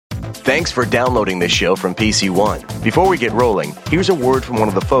Thanks for downloading this show from PC One. Before we get rolling, here's a word from one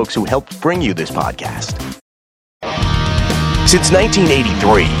of the folks who helped bring you this podcast. Since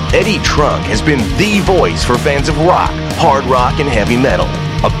 1983, Eddie Trunk has been the voice for fans of rock, hard rock, and heavy metal.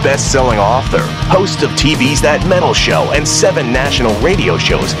 A best-selling author, host of TV's That Metal Show, and 7 national radio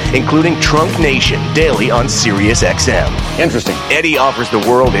shows, including Trunk Nation, daily on Sirius XM. Interesting. Eddie offers the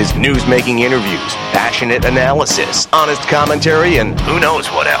world his news-making interviews, passionate analysis, honest commentary, and who knows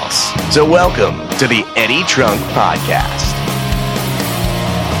what else. So welcome to the Eddie Trunk Podcast.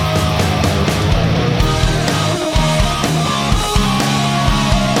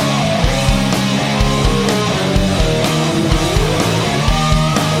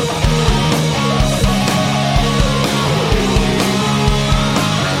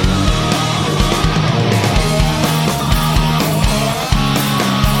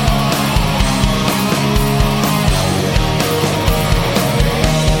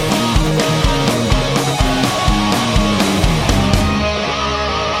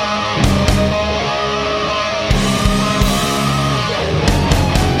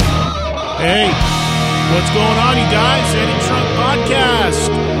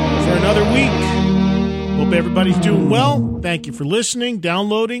 Everybody's doing well. Thank you for listening,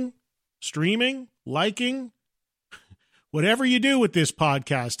 downloading, streaming, liking, whatever you do with this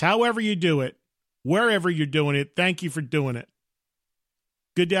podcast, however you do it, wherever you're doing it, thank you for doing it.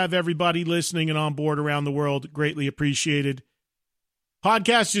 Good to have everybody listening and on board around the world. Greatly appreciated.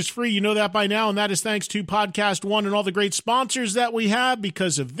 Podcast is free. You know that by now, and that is thanks to Podcast One and all the great sponsors that we have.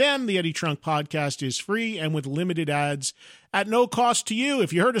 Because of them, the Eddie Trunk Podcast is free and with limited ads at no cost to you.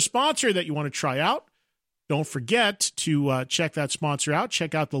 If you heard a sponsor that you want to try out, don't forget to check that sponsor out.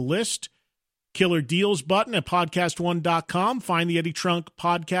 Check out the list, Killer Deals button at podcastone.com. Find the Eddie Trunk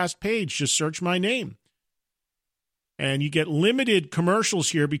podcast page. Just search my name. And you get limited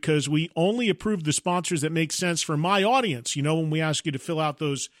commercials here because we only approve the sponsors that make sense for my audience. You know, when we ask you to fill out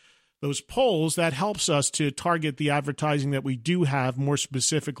those polls, that helps us to target the advertising that we do have more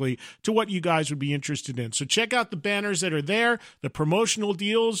specifically to what you guys would be interested in. So check out the banners that are there, the promotional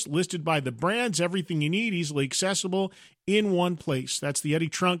deals listed by the brands, everything you need, easily accessible in one place. That's the Eddie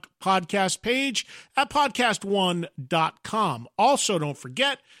Trunk podcast page at podcastone.com. Also, don't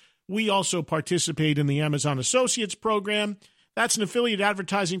forget, we also participate in the Amazon Associates program. That's an affiliate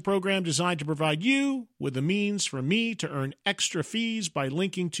advertising program designed to provide you with the means for me to earn extra fees by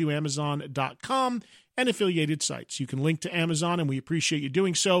linking to Amazon.com and affiliated sites. You can link to Amazon, and we appreciate you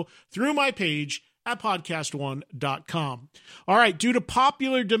doing so through my page at podcastone.com. All right, due to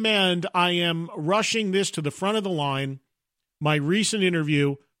popular demand, I am rushing this to the front of the line, my recent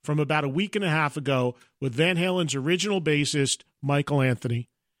interview from about a week and a half ago with Van Halen's original bassist, Michael Anthony.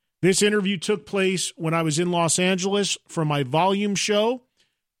 This interview took place when I was in Los Angeles for my Volume show,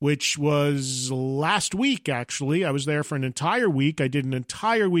 which was last week, actually. I was there for an entire week. I did an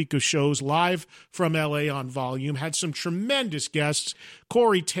entire week of shows live from L.A. on Volume. Had some tremendous guests,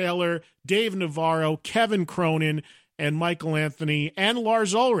 Corey Taylor, Dave Navarro, Kevin Cronin, and Michael Anthony, and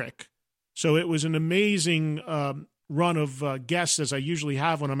Lars Ulrich. So it was an amazing run of guests, as I usually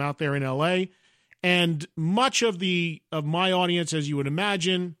have when I'm out there in L.A. And much of my audience, as you would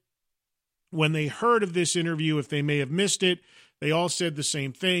imagine, when they heard of this interview, if they may have missed it, they all said the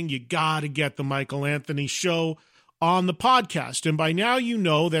same thing. You got to get the Michael Anthony show on the podcast. And by now you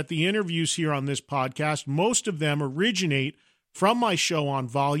know that the interviews here on this podcast, most of them originate from my show on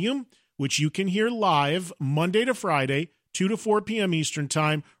Volume, which you can hear live Monday to Friday, 2 to 4 p.m. Eastern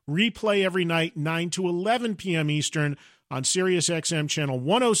Time, replay every night, 9 to 11 p.m. Eastern on Sirius XM Channel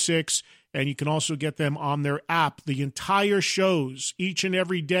 106, and you can also get them on their app, the entire shows, each and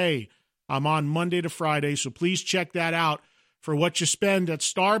every day. I'm on Monday to Friday, so please check that out. For what you spend at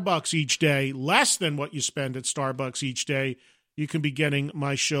Starbucks each day, less than what you spend at Starbucks each day, you can be getting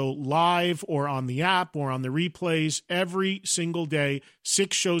my show live or on the app or on the replays every single day,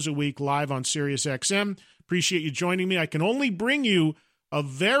 6 shows a week live on Sirius XM. Appreciate you joining me. I can only bring you a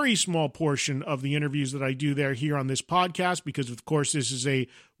very small portion of the interviews that I do there here on this podcast because, of course, this is a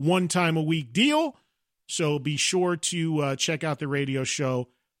one-time-a-week deal. So be sure to check out the radio show.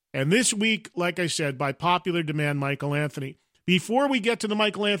 And this week, like I said, by popular demand, Michael Anthony. Before we get to the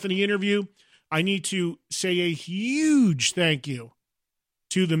Michael Anthony interview, I need to say a huge thank you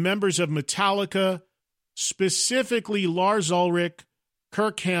to the members of Metallica, specifically Lars Ulrich,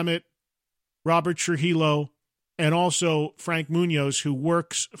 Kirk Hammett, Robert Trujillo, and also Frank Munoz, who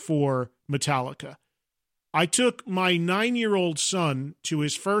works for Metallica. I took my 9-year-old son to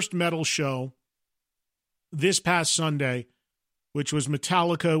his first metal show this past Sunday, which was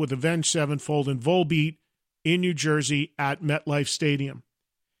Metallica with Avenged Sevenfold and Volbeat in New Jersey at MetLife Stadium.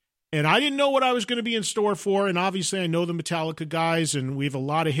 And I didn't know what I was going to be in store for. And obviously I know the Metallica guys, and we have a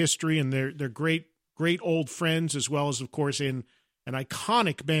lot of history, and they're great, great old friends, as well as, of course, in an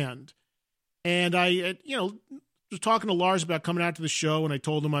iconic band. And I, was talking to Lars about coming out to the show, and I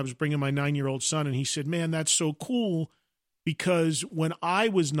told him I was bringing my 9-year-old son, and he said, man, that's so cool, because when I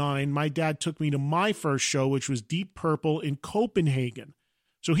was 9, my dad took me to my first show, which was Deep Purple in Copenhagen.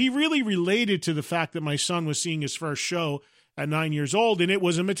 So he really related to the fact that my son was seeing his first show at 9 years old, and it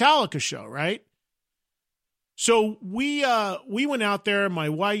was a Metallica show, right? So we went out there, my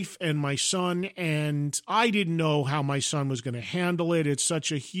wife and my son, and I didn't know how my son was going to handle it. It's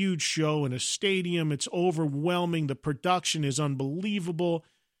such a huge show in a stadium. It's overwhelming. The production is unbelievable.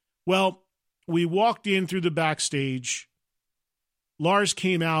 Well, we walked in through the backstage. Lars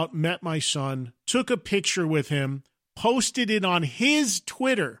came out, met my son, took a picture with him, posted it on his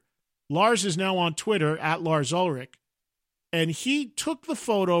Twitter. Lars is now on Twitter, at Lars Ulrich. And he took the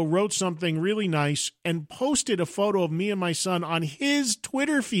photo, wrote something really nice, and posted a photo of me and my son on his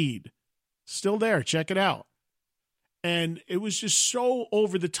Twitter feed. Still there. Check it out. And it was just so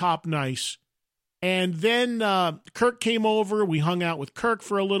over-the-top nice. And then Kirk came over. We hung out with Kirk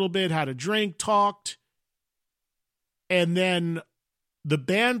for a little bit, had a drink, talked. And then the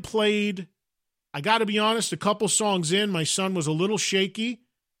band played. I got to be honest, a couple songs in, my son was a little shaky.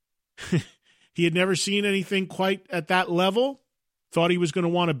 He had never seen anything quite at that level, thought he was going to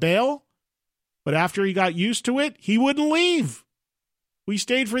want to bail, but after he got used to it, he wouldn't leave. We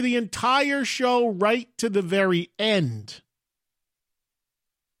stayed for the entire show right to the very end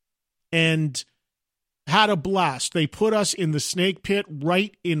and had a blast. They put us in the snake pit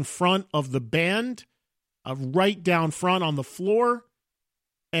right in front of the band, right down front on the floor.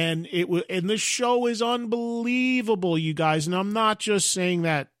 And this show is unbelievable, you guys. And I'm not just saying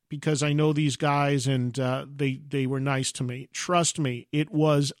that because I know these guys and they were nice to me. Trust me, it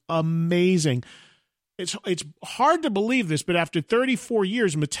was amazing. It's hard to believe this, but after 34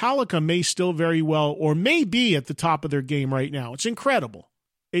 years, Metallica may still very well, or may be at the top of their game right now. It's incredible.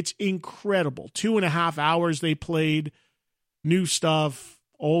 It's incredible. 2.5 hours they played, new stuff,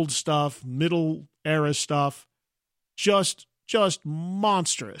 old stuff, middle era stuff. Just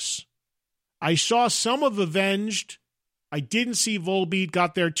monstrous. I saw some of Avenged. I didn't see Volbeat,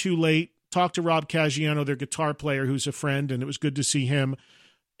 got there too late. Talked to Rob Caggiano, their guitar player, who's a friend, and it was good to see him.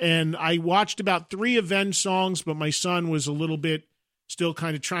 And I watched about 3 Avenged songs, but my son was a little bit still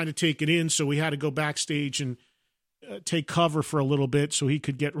kind of trying to take it in, so we had to go backstage and take cover for a little bit so he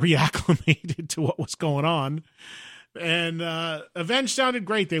could get reacclimated to what was going on. And Avenged sounded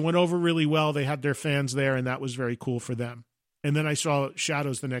great. They went over really well. They had their fans there, and that was very cool for them. And then I saw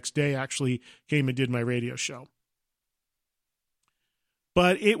Shadows the next day, actually came and did my radio show.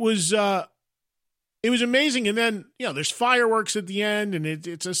 But it was amazing. And then, there's fireworks at the end, and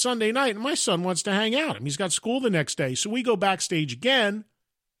it's a Sunday night, and my son wants to hang out. He's got school the next day. So we go backstage again,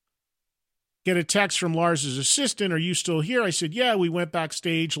 get a text from Lars' assistant, "Are you still here?" I said, "Yeah." We went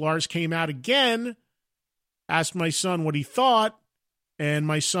backstage. Lars came out again, asked my son what he thought, and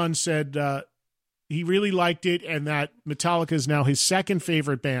my son said he really liked it and that Metallica is now his second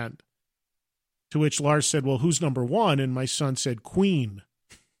favorite band. To which Lars said, "Well, who's number one?" And my son said, "Queen."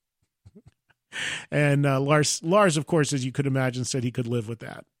 And Lars, of course, as you could imagine, said he could live with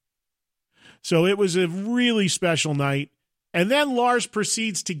that. So it was a really special night. And then Lars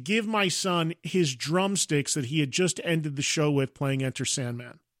proceeds to give my son his drumsticks that he had just ended the show with playing Enter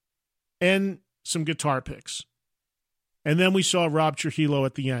Sandman and some guitar picks. And then we saw Rob Trujillo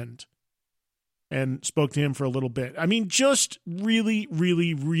at the end and spoke to him for a little bit. I mean, just really,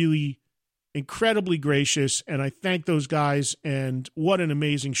 really, really incredibly gracious, and I thank those guys, and what an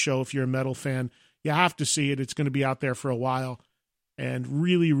amazing show. If you're a metal fan, you have to see it. It's going to be out there for a while, and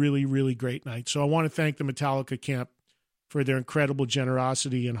really, really, really great night. So I want to thank the Metallica camp for their incredible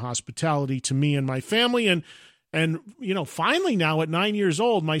generosity and hospitality to me and my family, and finally now at 9 years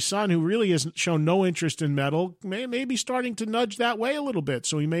old, my son, who really has shown no interest in metal, may be starting to nudge that way a little bit,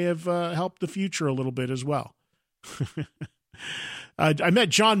 so he may have helped the future a little bit as well. I met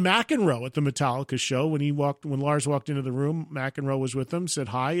John McEnroe at the Metallica show when Lars walked into the room. McEnroe was with him, said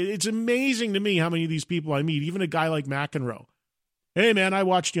hi. It's amazing to me how many of these people I meet, even a guy like McEnroe. "Hey, man, I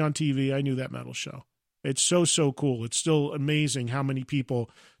watched you on TV. I knew that metal show." It's so cool. It's still amazing how many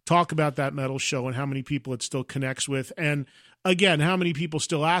people talk about that metal show and how many people it still connects with. And again, how many people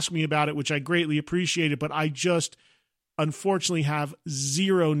still ask me about it, which I greatly appreciate it, but I just unfortunately have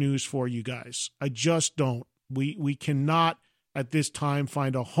zero news for you guys. I just don't. We cannot at this time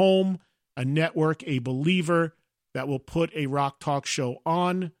find a home, a network, a believer that will put a rock talk show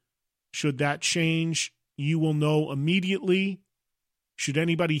on. Should that change, you will know immediately. Should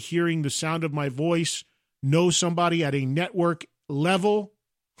anybody hearing the sound of my voice know somebody at a network level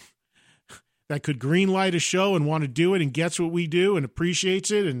that could greenlight a show and want to do it and gets what we do and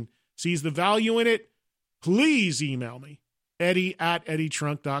appreciates it and sees the value in it, please email me,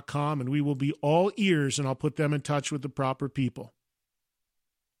 Eddie@eddietrunk.com, and we will be all ears, and I'll put them in touch with the proper people.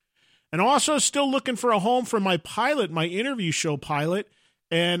 And also still looking for a home for my pilot, my interview show pilot,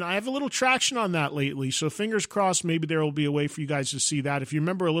 and I have a little traction on that lately, so fingers crossed maybe there will be a way for you guys to see that. If you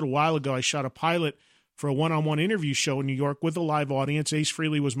remember a little while ago, I shot a pilot for a one-on-one interview show in New York with a live audience. Ace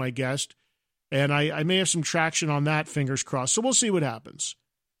Frehley was my guest, and I may have some traction on that, fingers crossed, so we'll see what happens.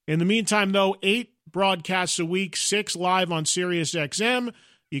 In the meantime, though, 8 broadcasts a week, 6 live on Sirius XM.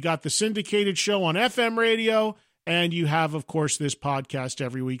 You got the syndicated show on FM radio, and you have, of course, this podcast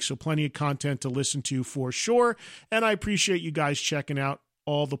every week, so plenty of content to listen to for sure, and I appreciate you guys checking out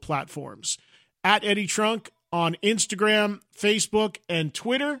all the platforms. At Eddie Trunk on Instagram, Facebook, and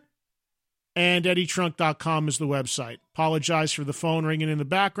Twitter, and eddietrunk.com is the website. Apologize for the phone ringing in the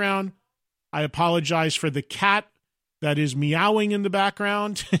background. I apologize for the cat that is meowing in the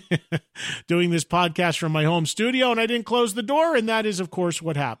background doing this podcast from my home studio, and I didn't close the door, and that is, of course,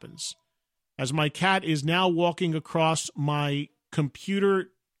 what happens. As my cat is now walking across my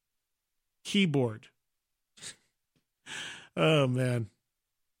computer keyboard. Oh, man.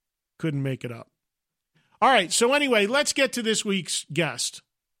 Couldn't make it up. All right, so anyway, let's get to this week's guest.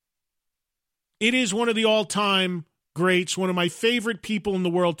 It is one of the all-time greats, one of my favorite people in the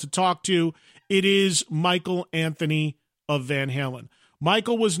world to talk to. It is Michael Anthony of Van Halen.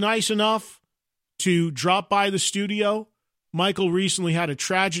 Michael was nice enough to drop by the studio. Michael recently had a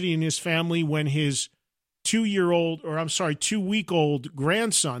tragedy in his family when his 2-week-old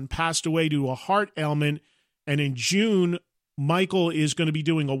grandson passed away to a heart ailment. And in June, Michael is going to be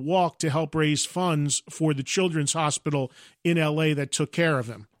doing a walk to help raise funds for the Children's Hospital in LA that took care of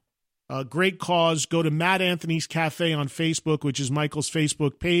him. A great cause. Go to Matt Anthony's Cafe on Facebook, which is Michael's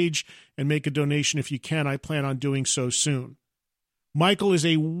Facebook page, and make a donation if you can. I plan on doing so soon. Michael is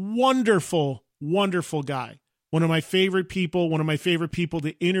a wonderful, wonderful guy. One of my favorite people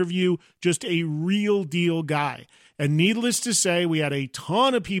to interview, just a real deal guy. And needless to say, we had a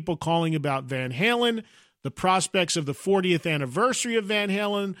ton of people calling about Van Halen, the prospects of the 40th anniversary of Van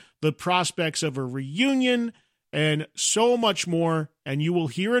Halen, the prospects of a reunion, and so much more, and you will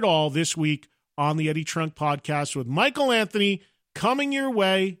hear it all this week on the Eddie Trunk Podcast with Michael Anthony, coming your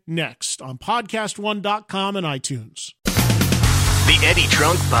way next on podcast1.com and iTunes. The Eddie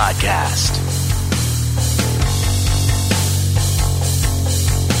Trunk Podcast.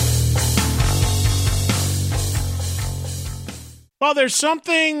 Well, there's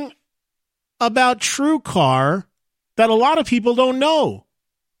something about TrueCar that a lot of people don't know.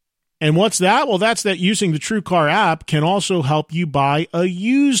 And what's that? Well, that's that using the TrueCar app can also help you buy a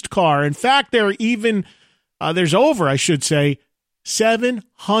used car. In fact, there's over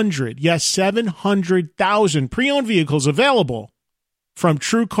 700,000 pre-owned vehicles available from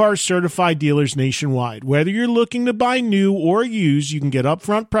TrueCar certified dealers nationwide. Whether you're looking to buy new or used, you can get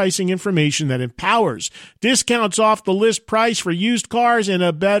upfront pricing information that empowers discounts off the list price for used cars and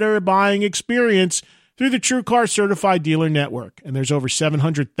a better buying experience through the TrueCar Certified Dealer Network. And there's over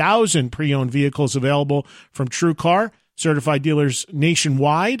 700,000 pre-owned vehicles available from TrueCar Certified Dealers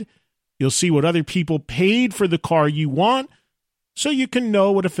nationwide. You'll see what other people paid for the car you want, so you can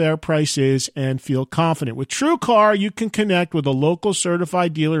know what a fair price is and feel confident. With TrueCar, you can connect with a local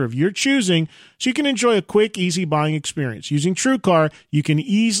certified dealer of your choosing, so you can enjoy a quick, easy buying experience. Using TrueCar, you can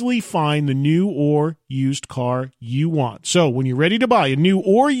easily find the new or used car you want. So when you're ready to buy a new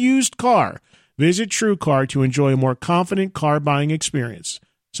or used car, visit TrueCar to enjoy a more confident car buying experience.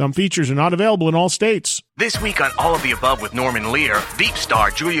 Some features are not available in all states. This week on All of the Above with Norman Lear, Veep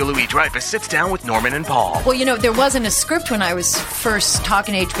star Julia Louis-Dreyfus sits down with Norman and Paul. Well, there wasn't a script when I was first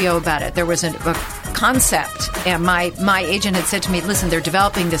talking to HBO about it. There was a concept, and my agent had said to me, listen, they're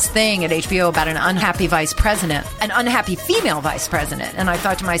developing this thing at HBO about an unhappy vice president, an unhappy female vice president. And I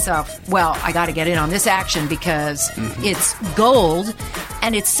thought to myself, well, I got to get in on this action because it's gold,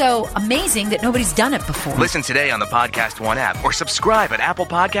 and it's so amazing that nobody's done it before. Listen today on the Podcast One app or subscribe at Apple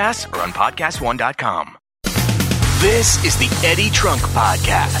Podcasts or on podcast1.com. This is the Eddie Trunk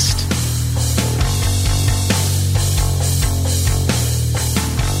Podcast.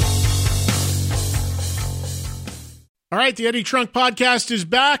 All right, the Eddie Trunk Podcast is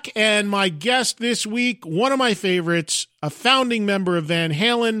back, and my guest this week, one of my favorites, a founding member of Van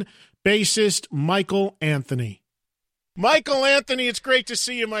Halen, bassist Michael Anthony. Michael Anthony, it's great to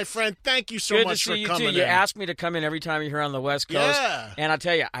see you, my friend. Thank you so much for coming in. Good to see you, too. You ask me to come in every time you're here on the West Coast. Yeah. And I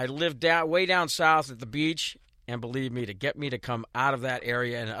tell you, I live way down south at the beach, and believe me, to get me to come out of that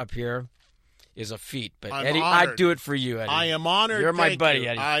area and up here is a feat. But I'm Eddie, honored. I'd do it for you, Eddie. I am honored. You're my Thank buddy, you.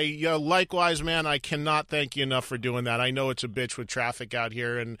 Eddie. Likewise, man. I cannot thank you enough for doing that. I know it's a bitch with traffic out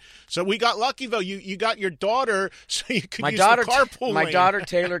here, and so we got lucky though. You got your daughter, so you could use the carpool My lane. daughter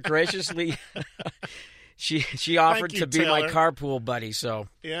Taylor graciously. She offered you, to be Taylor. my carpool buddy. So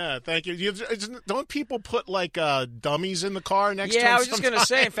Yeah, thank you. Don't people put like dummies in the car next to them? yeah, I was just going to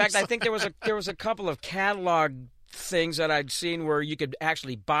say. In sometimes? fact, I think there was a couple of catalog things that I'd seen where you could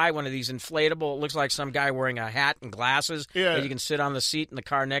actually buy one of these inflatable. It looks like some guy wearing a hat and glasses. Yeah. That you can sit on the seat in the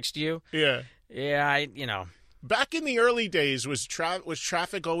car next to you. Yeah. Yeah, Back in the early days, was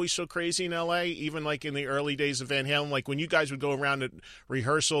traffic always so crazy in L.A., even like in the early days of Van Halen? Like when you guys would go around at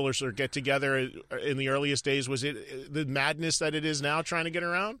rehearsal or sort of get together in the earliest days, was it the madness that it is now trying to get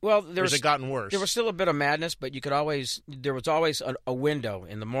around? Well, or has it gotten worse? There was still a bit of madness, but there was always a window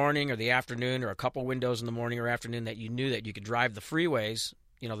in the morning or the afternoon, or a couple windows in the morning or afternoon that you knew that you could drive the freeways,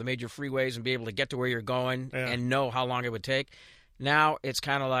 the major freeways, and be able to get to where you're going and know how long it would take. Now it's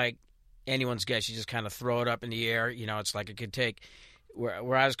kind of like anyone's guess. You just kind of throw it up in the air. It's like it could take,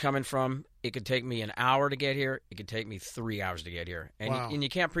 where I was coming from, it could take me an hour to get here. It could take me 3 hours to get here. And, wow. you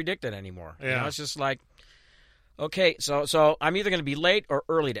can't predict it anymore. Yeah. It's just like, okay, so I'm either going to be late or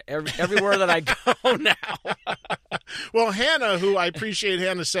early to everywhere that I go now. Well, Hannah, who I appreciate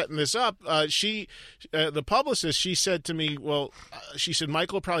Hannah setting this up, the publicist, she said to me, she said,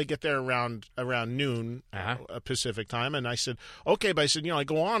 Michael will probably get there around noon Pacific time. And I said, okay, but I said, I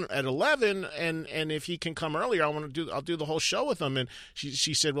go on at 11, and if he can come earlier, I'll do the whole show with him. And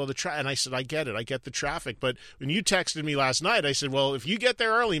she said, well, and I said, I get it. I get the traffic. But when you texted me last night, I said, well, if you get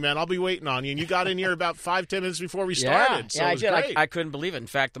there early, man, I'll be waiting on you. And you got in here about 5-10 minutes before we started. So yeah, it was I did. great. I couldn't believe it. In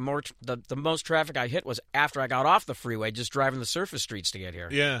fact, the most traffic I hit was after I got off the freeway, just driving the surface streets to get here.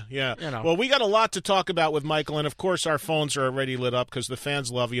 Yeah. Well, we got a lot to talk about with Michael, and of course our phones are already lit up because the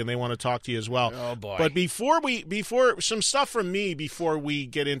fans love you and they want to talk to you as well. Oh boy! But before some stuff from me before we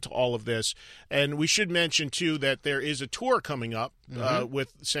get into all of this, and we should mention too that there is a tour coming up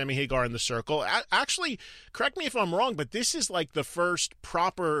with Sammy Hagar and the Circle. Actually, correct me if I'm wrong, but this is like the first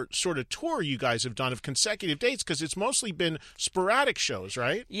proper sort of tour you guys have done of consecutive dates, because it's mostly been sporadic shows,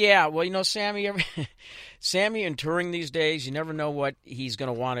 right? Yeah. Well, Sammy in touring these days, you never know what he's going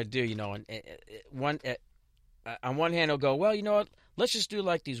to want to do. And on one hand, he'll go, well, you know what? Let's just do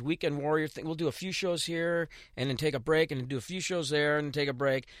like these weekend warrior thing. We'll do a few shows here and then take a break, and then do a few shows there and take a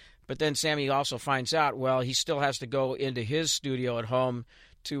break. But then Sammy also finds out, well, he still has to go into his studio at home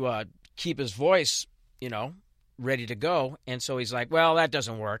to keep his voice, ready to go. And so he's like, well, that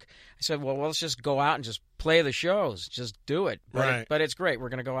doesn't work. I said, well, let's just go out and just play the shows. Just do it. But it's great. We're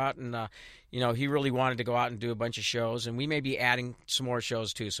going to go out and, he really wanted to go out and do a bunch of shows. And we may be adding some more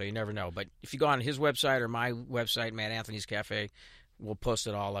shows, too, so you never know. But if you go on his website or my website, Matt Anthony's Cafe, we'll post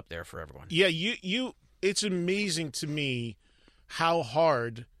it all up there for everyone. Yeah, it's amazing to me how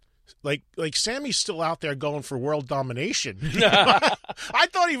hard... Like Sammy's still out there going for world domination. I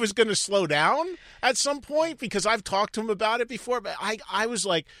thought he was going to slow down at some point because I've talked to him about it before. But I was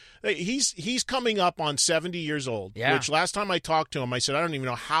like, he's coming up on 70 years old. Yeah. Which last time I talked to him, I said, I don't even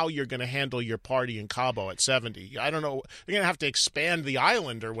know how you're going to handle your party in Cabo at 70. I don't know. You're going to have to expand the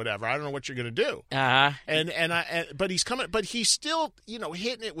island or whatever. I don't know what you're going to do. But he's coming. But he's still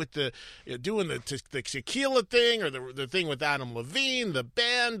hitting it with the doing the tequila thing or the thing with Adam Levine, the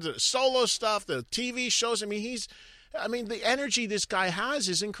band. The solo stuff, the TV shows. The energy this guy has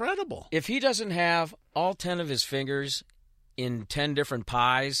is incredible. If he doesn't have all 10 of his fingers in 10 different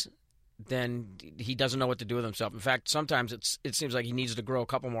pies, then he doesn't know what to do with himself. In fact, sometimes it seems like he needs to grow a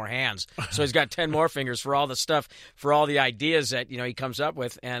couple more hands. So he's got 10 more fingers for all the stuff, for all the ideas that, he comes up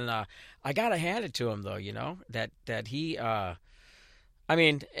with. And I got to hand it to him, though, that he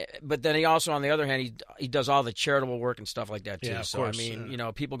but then he also, on the other hand, he does all the charitable work and stuff like that, too. Yeah, of so, course,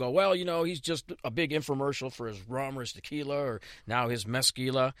 people go, well, he's just a big infomercial for his rum or his tequila or now his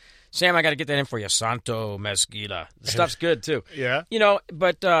mezquila. Sam, I got to get that in for you. Santo Mezquila. The stuff's good, too. Yeah.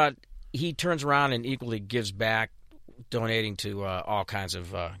 But he turns around and equally gives back, donating to all kinds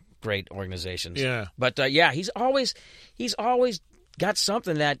of great organizations. Yeah. But, he's always got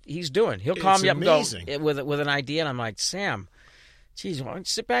something that he's doing. He'll call me up and go with an idea, and I'm like, Sam... Geez, why don't you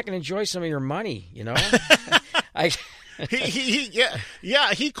sit back and enjoy some of your money,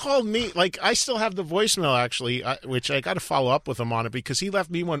 He called me. Like, I still have the voicemail, actually, which I got to follow up with him on it, because he left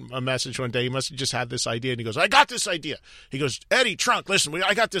me a message one day. He must have just had this idea, and he goes, I got this idea. He goes, Eddie Trunk, listen,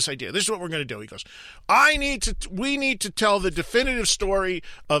 I got this idea. This is what we're going to do. He goes, we need to tell the definitive story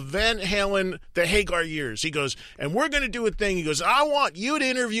of Van Halen, the Hagar years. He goes, and we're going to do a thing. He goes, I want you to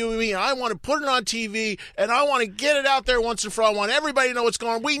interview me, and I want to put it on TV, and I want to get it out there once and for all. I want everybody to know what's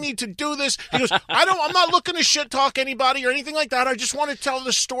going on. We need to do this. He goes, I'm not looking to shit talk anybody or anything like that. I just want to tell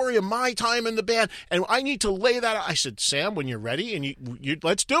the story of my time in the band, and I need to lay that out. I said, Sam, when you're ready, and you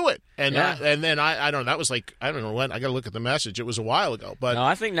let's do it. And and then I don't know. That was like, I don't know when. I got to look at the message. It was a while ago, but no,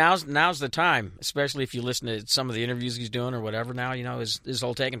 I think now's the time, especially if you listen to some of the interviews he's doing or whatever. Now, his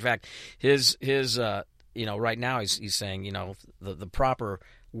whole take. In fact, his right now he's saying, the proper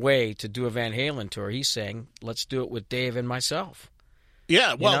way to do a Van Halen tour. He's saying, let's do it with Dave and myself.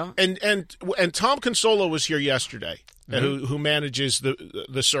 Yeah, well, and Tom Consolo was here yesterday, who manages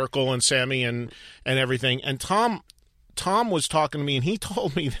the Circle and Sammy and everything. And Tom was talking to me, and he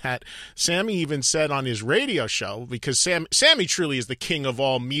told me that Sammy even said on his radio show, because Sammy truly is the king of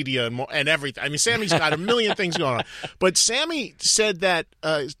all media and everything. I mean, Sammy's got a million things going on. But Sammy said that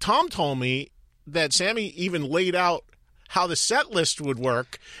Tom told me that Sammy even laid out how the set list would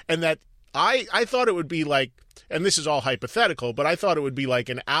work, and that I thought it would be like, and this is all hypothetical, but I thought it would be like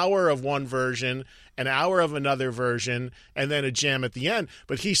an hour of one version, an hour of another version, and then a jam at the end.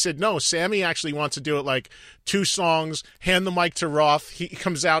 But he said, no, Sammy actually wants to do it like 2 songs, hand the mic to Roth, he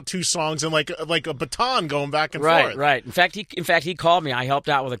comes out 2 songs, and like a baton going back and forth. Right. In fact, he called me. I helped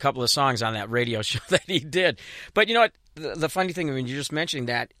out with a couple of songs on that radio show that he did. But you know what? The funny thing, when you're just mentioning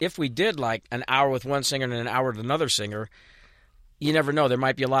that, if we did like an hour with one singer and an hour with another singer, you never know. There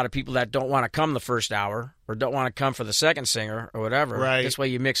might be a lot of people that don't want to come the first hour or don't want to come for the second singer or whatever. Right. This way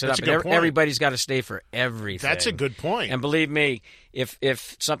you mix it That's up. a good point. Everybody's got to stay for everything. That's a good point. And believe me,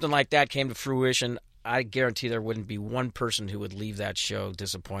 if something like that came to fruition, I guarantee there wouldn't be one person who would leave that show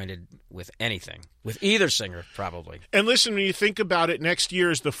disappointed with anything, with either singer, probably. And listen, when you think about it, next year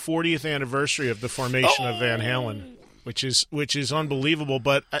is the 40th anniversary of the formation of Van Halen, which is unbelievable.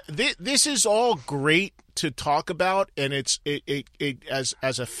 But this is all great to talk about, and it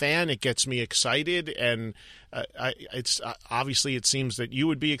as a fan, it gets me excited, and it's obviously it seems that you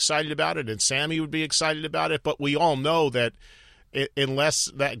would be excited about it, and Sammy would be excited about it. But we all know that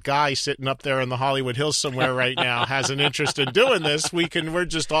unless that guy sitting up there in the Hollywood Hills somewhere right now has an interest in doing this, we're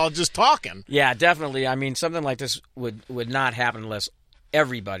just all talking. Yeah, definitely. I mean, something like this would not happen unless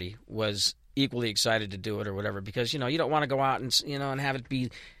everybody was equally excited to do it or whatever, because you don't want to go out and and have it be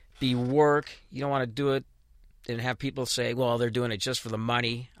work. You don't want to do it and have people say, well, they're doing it just for the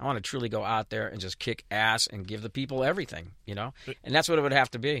money. I want to truly go out there and just kick ass and give the people everything, and that's what it would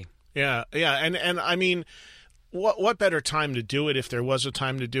have to be. Yeah, and I mean, what better time to do it if there was a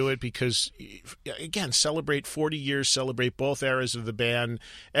time to do it? Because, again, celebrate 40 years, celebrate both eras of the band.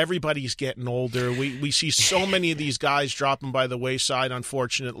 Everybody's getting older. We see so many of these guys dropping by the wayside,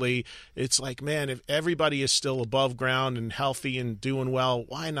 unfortunately. It's like, man, if everybody is still above ground and healthy and doing well,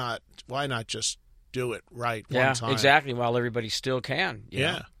 why not just do it right one time? Exactly, while everybody still can.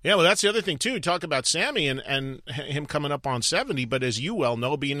 Yeah. Well, that's the other thing, too. Talk about Sammy and him coming up on 70, but as you well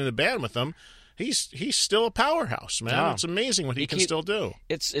know, being in a band with him, He's still a powerhouse, man. Oh. It's amazing what he can still do.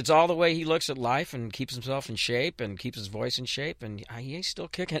 It's all the way he looks at life and keeps himself in shape and keeps his voice in shape, and he's still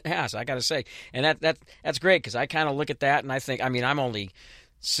kicking ass, I got to say. And that's great, because I kind of look at that and I think, I mean, I'm only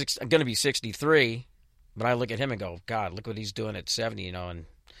I'm going to be 63, but I look at him and go, God, look what he's doing at 70, and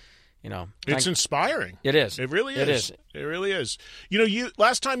it's inspiring. It is. It really is. It is. It really is. You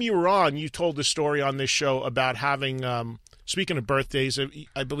last time you were on, you told the story on this show about having. Speaking of birthdays,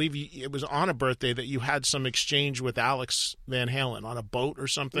 I believe it was on a birthday that you had some exchange with Alex Van Halen on a boat or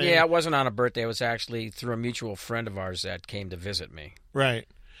something. Yeah, it wasn't on a birthday. It was actually through a mutual friend of ours that came to visit me. Right.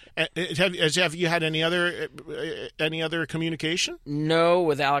 Have you had any other communication? No,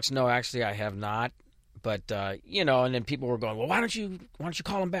 with Alex. No, actually, I have not. But and then people were going, well, why don't you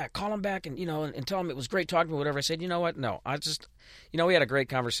call him back? Call him back, and and tell him it was great talking to him, whatever. I said, you know what? No, I just, we had a great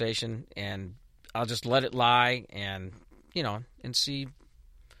conversation, and I'll just let it lie, and and see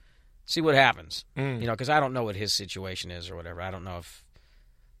what happens. Because I don't know what his situation is or whatever. I don't know if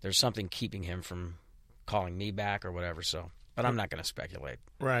there's something keeping him from calling me back or whatever. So, but I'm not going to speculate.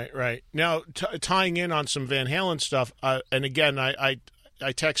 Right. Now, tying in on some Van Halen stuff, and again, I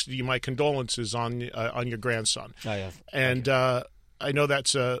texted you my condolences on your grandson. Oh, yeah. And I know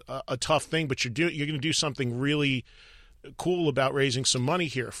that's a tough thing, but you're going to do something really cool about raising some money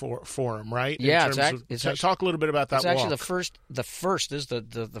here for him, right? Yeah, talk a little bit about that. It's actually the first is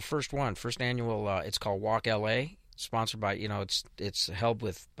the first one, first annual. It's called Walk LA. sponsored by, it's held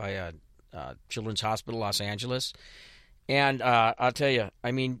by Children's Hospital Los Angeles. And I'll tell you,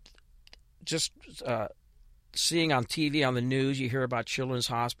 I mean, just seeing on TV, on the news, you hear about Children's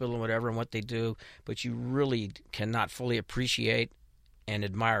Hospital and whatever and what they do, but you really cannot fully appreciate and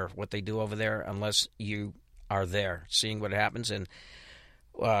admire what they do over there unless you are there, seeing what happens. And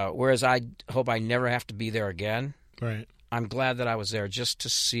whereas I hope I never have to be there again, right. I'm glad that I was there just to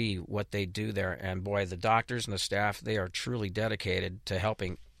see what they do there. And boy, the doctors and the staff, they are truly dedicated to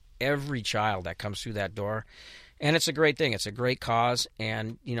helping every child that comes through that door. And it's a great thing. It's a great cause.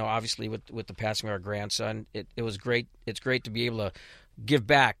 And, obviously with the passing of our grandson, it was great. It's great to be able to give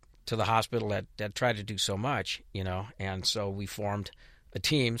back to the hospital that tried to do so much, And so we formed a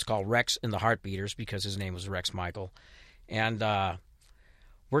team. It's called Rex and the Heartbeaters because his name was Rex Michael. And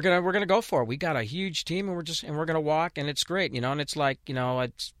we're gonna go for it. We got a huge team, and we're gonna walk, and it's great, And it's like,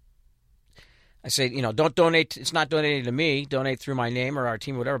 I say, don't donate. It's not donated to me. Donate through my name or our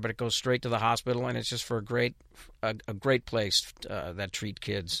team, or whatever. But it goes straight to the hospital, and it's just for a great place that treat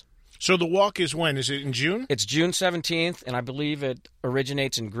kids. So the walk is when? Is it in June? It's June 17th, and I believe it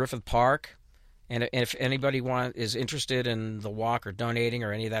originates in Griffith Park. And if anybody is interested in the walk or donating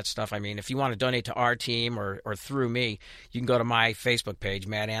or any of that stuff, I mean, if you want to donate to our team or through me, you can go to my Facebook page,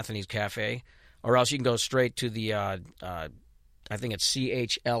 Matt Anthony's Cafe, or else you can go straight to the, I think it's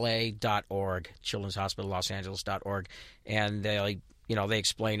chla.org, Children's Hospital Los Angeles.org, and they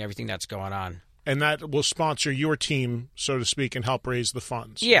explain everything that's going on. And that will sponsor your team, so to speak, and help raise the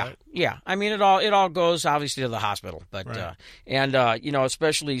funds. Yeah, right? yeah. I mean, it all goes obviously to the hospital, but right.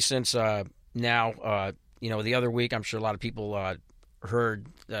 Especially since. Now, the other week, I'm sure a lot of people heard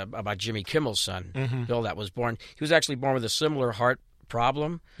about Jimmy Kimmel's son, mm-hmm. Bill, that was born. He was actually born with a similar heart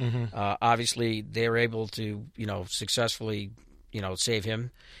problem. Mm-hmm. Obviously, they were able to, successfully, save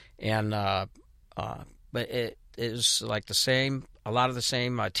him. And but it is like a lot of the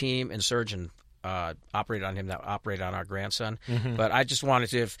same team and surgeon operated on him that operated on our grandson. Mm-hmm. But I just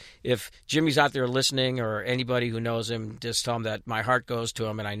wanted to, if Jimmy's out there listening or anybody who knows him, just tell him that my heart goes to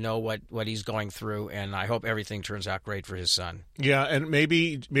him and I know what he's going through, and I hope everything turns out great for his son. Yeah, and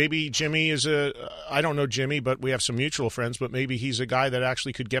maybe Jimmy is I don't know Jimmy, but we have some mutual friends, but maybe he's a guy that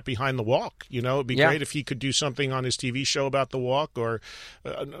actually could get behind the walk. It'd be great if he could do something on his TV show about the walk or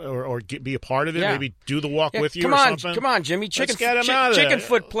be a part of it, maybe do the walk with you or something. Come on, Jimmy.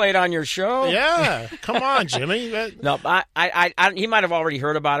 Chickenfoot played on your show. Yeah, come on, Jimmy. No, he might have already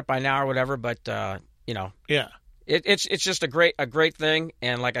heard about it by now or whatever, but yeah, it's just a great thing.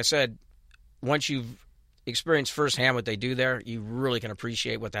 And like I said, once you've experienced firsthand what they do there, you really can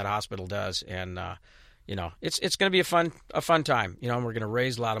appreciate what that hospital does. And it's going to be a fun time. And we're going to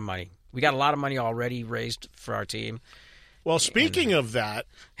raise a lot of money. We got a lot of money already raised for our team. Well, speaking of that.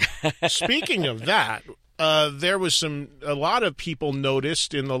 There was a lot of people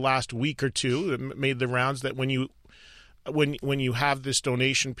noticed in the last week or two, it made the rounds, that when you have this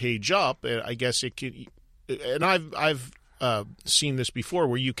donation page up, I guess it can, and I've seen this before,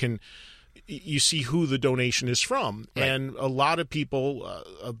 where you see who the donation is from, right. And a lot of people,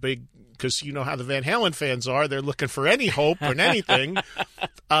 because you know how the Van Halen fans are, they're looking for any hope or anything.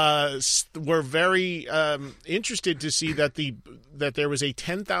 Were very interested to see that there was a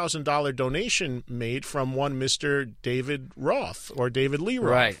 $10,000 donation made from one Mr. David Roth or David Lee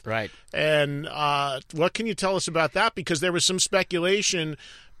Roth. Right. And what can you tell us about that? Because there was some speculation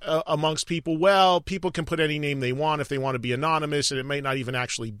amongst people. Well, people can put any name they want if they want to be anonymous, and it may not even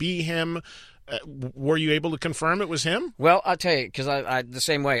actually be him. Were you able to confirm it was him? Well, I'll tell you, because I the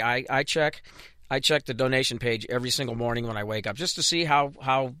same way. I check the donation page every single morning when I wake up, just to see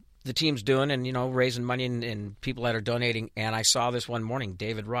how the team's doing and, raising money and people that are donating. And I saw this one morning,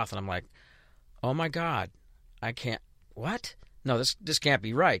 David Roth, and I'm like, oh my God, I can't, what? No, this can't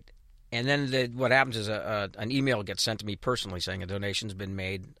be right. And then what happens is an email gets sent to me personally saying a donation's been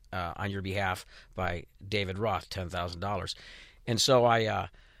made on your behalf by David Roth, $10,000. And so I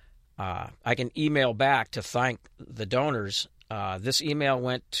can email back to thank the donors. This email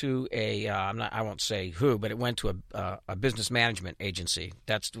went to I won't say who, but it went to a business management agency.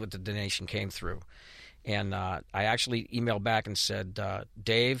 That's what the donation came through. And I actually emailed back and said,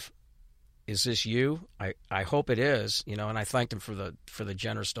 Dave, is this you? I hope it is, and I thanked him for the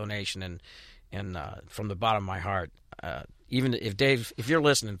generous donation and from the bottom of my heart. Even if Dave, if you're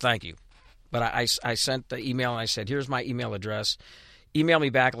listening, thank you. But I sent the email and I said, here's my email address. Email me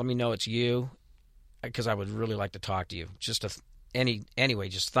back. Let me know it's you, because I would really like to talk to you. Just anyway,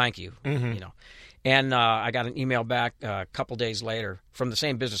 just thank you. Mm-hmm. And I got an email back a couple days later from the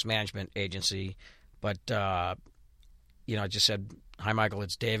same business management agency, but it just said, "Hi, Michael.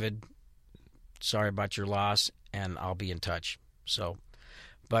 It's David. Sorry about your loss." and I'll be in touch. So,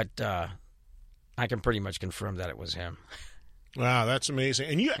 but I can pretty much confirm that it was him. Wow, that's amazing.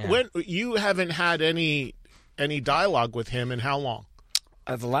 And you haven't had any dialogue with him in how long?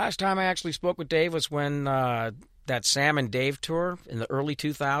 The last time I actually spoke with Dave was when that Sam and Dave tour in the early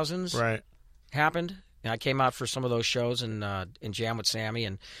 2000s happened. And I came out for some of those shows and jam with Sammy,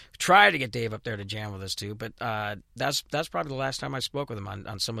 and tried to get Dave up there to jam with us too. But that's probably the last time I spoke with him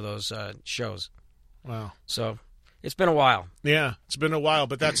on some of those shows. Wow. So it's been a while. Yeah, it's been a while,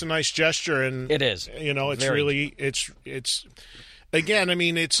 but that's a nice gesture, and it is. You know, it's really it's again. I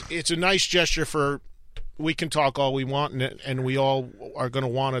mean, it's a nice gesture for. We can talk all we want, and we all are going to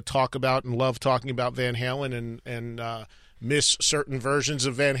want to talk about and love talking about Van Halen and miss certain versions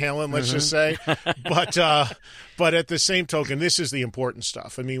of Van Halen, let's just say. But at the same token, this is the important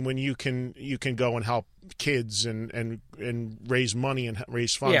stuff. I mean, when you can go and help kids and raise money and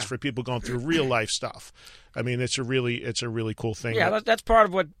raise funds for people going through real life stuff. I mean, it's a really cool thing. Yeah, that's part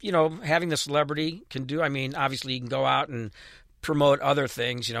of what, having the celebrity can do. I mean, obviously you can go out and promote other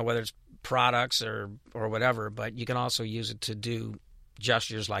things, whether it's products or whatever, but you can also use it to do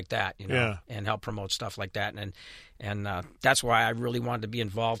gestures like that, and help promote stuff like that, and that's why I really wanted to be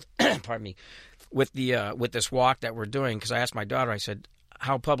involved. Pardon me, with this walk that we're doing, because I asked my daughter, I said,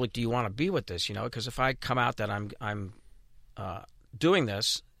 "How public do you want to be with this?" Because if I come out that I'm doing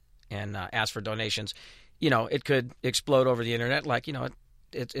this and ask for donations, it could explode over the internet, like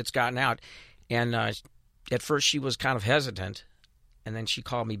it's gotten out. And at first she was kind of hesitant. And then she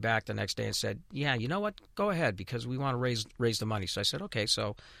called me back the next day and said, "Yeah, you know what? Go ahead, because we want to raise the money." So I said, "Okay."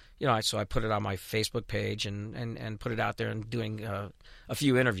 So, so I put it on my Facebook page and put it out there and doing a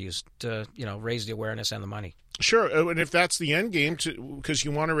few interviews to raise the awareness and the money. Sure, and if that's the end game, because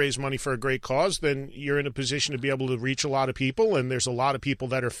you want to raise money for a great cause, then you're in a position to be able to reach a lot of people, and there's a lot of people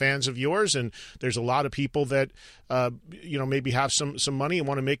that are fans of yours, and there's a lot of people that maybe have some money and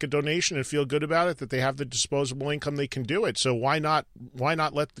want to make a donation and feel good about it, that they have the disposable income, they can do it. So why not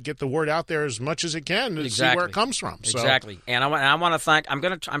get the word out there as much as it can to see where it comes from? So. Exactly, and I want to thank.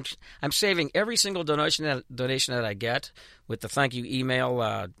 I'm saving every single donation that I get with the thank you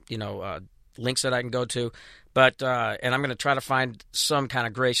email, links that I can go to. But and I'm going to try to find some kind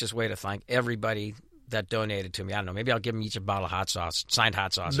of gracious way to thank everybody that donated to me. I don't know. Maybe I'll give them each a bottle of hot sauce, signed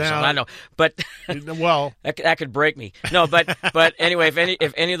hot sauce or something. I don't know, but well, that could break me. No, but anyway,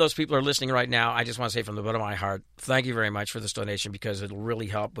 if any of those people are listening right now, I just want to say from the bottom of my heart, thank you very much for this donation, because it'll really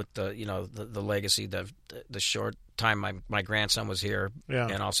help with the legacy, the short time my grandson was here,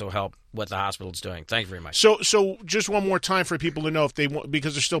 and also help what the hospital's doing. Thank you very much. So just one more time for people to know, if they want,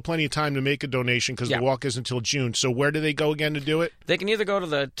 because there's still plenty of time to make a donation, because the walk isn't until June. So where do they go again to do it? They can either go to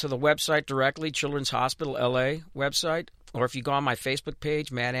the website directly, Children's Hospital LA website, or if you go on my Facebook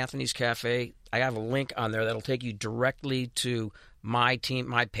page, Mad Anthony's Cafe, I have a link on there that'll take you directly to my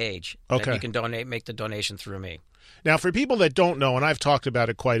page. Okay. That you can make the donation through me. Now, for people that don't know, and I've talked about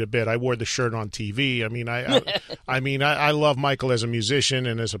it quite a bit, I wore the shirt on TV. I mean, I love Michael as a musician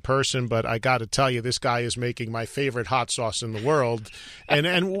and as a person, but I got to tell you, this guy is making my favorite hot sauce in the world.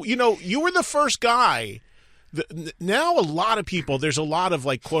 And you were the first guy. Now a lot of people, there's a lot of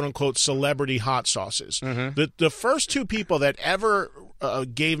like quote unquote celebrity hot sauces. Mm-hmm. The first two people that ever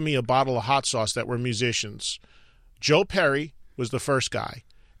gave me a bottle of hot sauce that were musicians, Joe Perry was the first guy,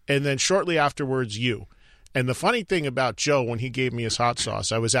 and then shortly afterwards you. And the funny thing about Joe, when he gave me his hot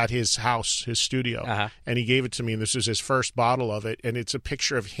sauce, I was at his house, his studio, and he gave it to me, and this is his first bottle of it, and it's a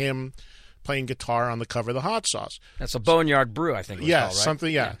picture of him playing guitar on the cover of the hot sauce. That's a Boneyard Brew, I think it was called, right?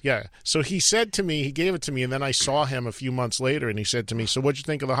 Something, yeah. So he said to me, he gave it to me, and then I saw him a few months later, and he said to me, "So what'd you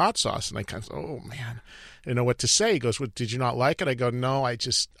think of the hot sauce?" And I kind of said, "Oh, man, I didn't know what to say." He goes, "Well, did you not like it?" I go, "No, I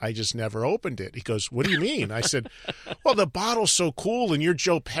just never opened it." He goes, "What do you mean?" I said, "Well, the bottle's so cool, and you're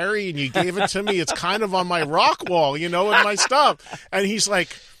Joe Perry, and you gave it to me. It's kind of on my rock wall, and my stuff." And he's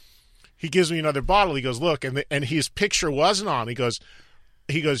like, he gives me another bottle. He goes, "Look," and his picture wasn't on. He goes,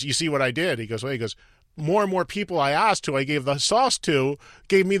 "You see what I did?" He goes, "Well," he goes, "More and more people I asked who I gave the sauce to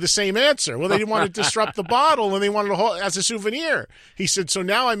gave me the same answer. Well, they didn't want to disrupt the bottle, and they wanted to hold it as a souvenir." He said, "So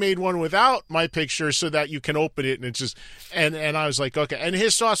now I made one without my picture so that you can open it." And it's just, and I was like, okay. And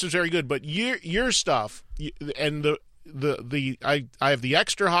his sauce is very good, but your stuff and I have the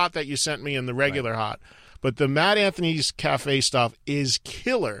extra hot that you sent me and the regular hot. But the Mad Anthony's Cafe stuff is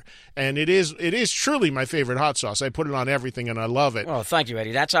killer, and it is truly my favorite hot sauce. I put it on everything, and I love it. Oh, thank you,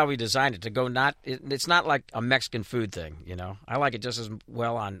 Eddie. That's how we designed it, to go it's not like a Mexican food thing, I like it just as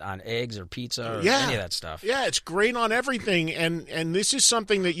well on eggs or pizza or any of that stuff. Yeah, it's great on everything, and this is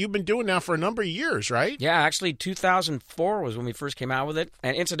something that you've been doing now for a number of years, right? Yeah, actually 2004 was when we first came out with it,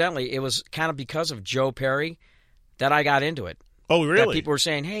 and incidentally, it was kind of because of Joe Perry that I got into it. Oh, really? That people were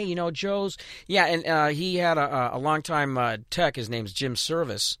saying, hey, you know, Joe's... Yeah, and he had a longtime tech, his name's Jim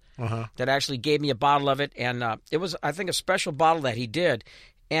Service, that actually gave me a bottle of it. And it was, I think, a special bottle that he did.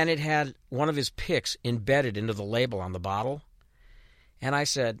 And it had one of his picks embedded into the label on the bottle. And I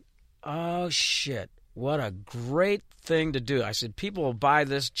said, oh, shit, what a great thing to do. I said, people will buy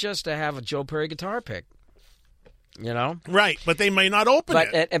this just to have a Joe Perry guitar pick. You know, right? But they may not open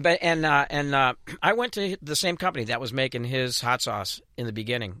it. And I went to the same company that was making his hot sauce in the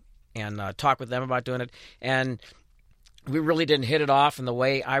beginning and talked with them about doing it. And we really didn't hit it off. And the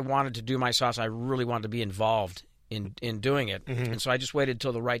way I wanted to do my sauce, I really wanted to be involved in doing it. And so I just waited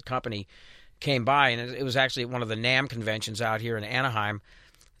until the right company came by, and it was actually at one of the NAMM conventions out here in Anaheim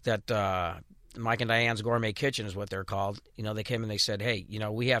that. Mike and Diane's Gourmet Kitchen is what they're called. You know, they came and they said, hey, you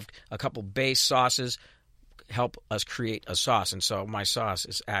know, we have a couple base sauces. Help us create a sauce. And so my sauce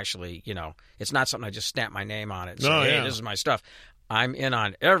is actually, you know, it's not something I just stamp my name on it and say, hey, this is my stuff. I'm in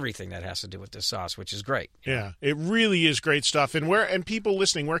on everything that has to do with this sauce, which is great. Yeah, it really is great stuff. And people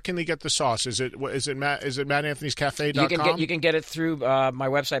listening, where can they get the sauce? Is it MattAnthony'sCafe.com? You can get it through my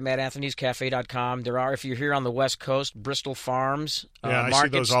website, MattAnthony'sCafe.com. There are, if you're here on the West Coast, Bristol Farms markets, I see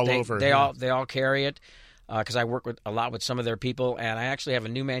those all over. They all carry it. Because I work a lot with some of their people, and I actually have a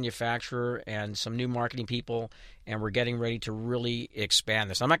new manufacturer and some new marketing people, and we're getting ready to really expand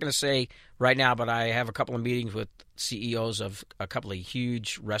this. I'm not going to say right now, but I have a couple of meetings with CEOs of a couple of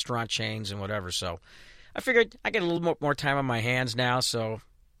huge restaurant chains and whatever. So I figured I get a little more time on my hands now, so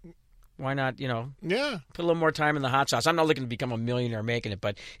why not, you know, put a little more time in the hot sauce. I'm not looking to become a millionaire making it,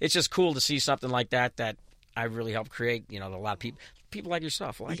 but it's just cool to see something like that I really helped create, you know, a lot of people like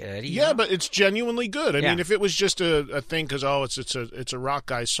yourself like it, Eddie. Yeah, but it's genuinely good. I mean, if it was just a thing because, it's a rock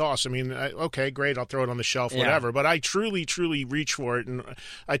guy sauce, I mean, okay, great, I'll throw it on the shelf, whatever. But I truly, truly reach for it. And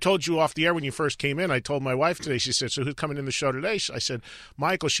I told you off the air when you first came in, I told my wife today, she said, so who's coming in the show today? I said,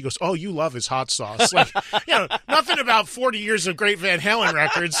 Michael. She goes, oh, you love his hot sauce. Like, you know, nothing about 40 years of great Van Halen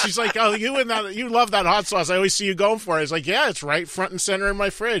records. She's like, oh, you love that hot sauce. I always see you going for it. I was like, yeah, it's right front and center in my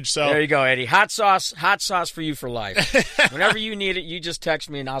fridge. So there you go, Eddie. Hot sauce for you for life. Whenever you need it, you just text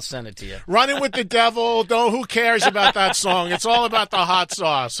me and I'll send it to you. Running with the Devil. Who cares about that song? It's all about the hot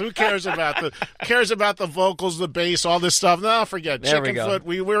sauce. Who cares about the vocals, the bass, all this stuff? No, forget Chickenfoot.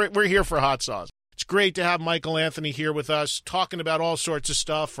 We're here for hot sauce. It's great to have Michael Anthony here with us, talking about all sorts of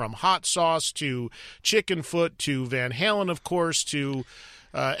stuff, from hot sauce to Chickenfoot to Van Halen, of course, to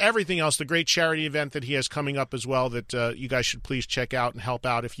everything else. The great charity event that he has coming up as well that you guys should please check out and help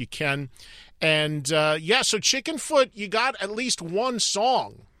out if you can. And, so Chickenfoot, you got at least one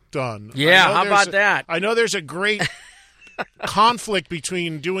song done. Yeah, how about that? I know there's a great conflict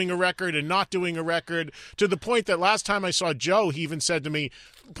between doing a record and not doing a record, to the point that last time I saw Joe, he even said to me,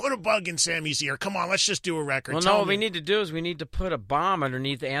 put a bug in Sammy's ear. Come on, let's just do a record. Well, what we need to do is we need to put a bomb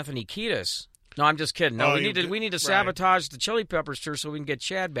underneath Anthony Kiedis. No, I'm just kidding. No, we need to sabotage the Chili Peppers tour so we can get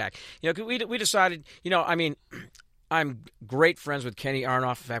Chad back. You know, we decided, you know, I mean, I'm great friends with Kenny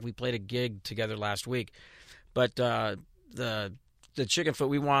Aronoff. In fact, we played a gig together last week. But the Chickenfoot,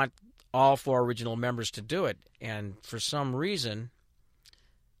 we want all four original members to do it. And for some reason,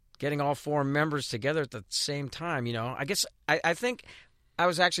 getting all four members together at the same time, you know, I guess I think I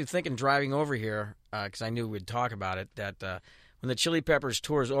was actually thinking driving over here, because I knew we'd talk about it, that when the Chili Peppers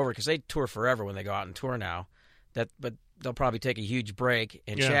tour is over, because they tour forever when they go out and tour now, but they'll probably take a huge break.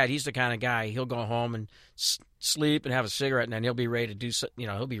 And Chad, he's the kind of guy, he'll go home and sleep and have a cigarette, and then he'll be ready to do, you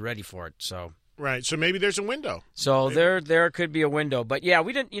know, he'll be ready for it. So right. So maybe there's a window. So there could be a window. But yeah,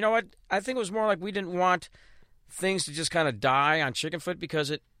 we didn't, you know what? I think it was more like we didn't want things to just kind of die on Chickenfoot, because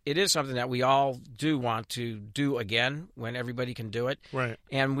it is something that we all do want to do again when everybody can do it. Right.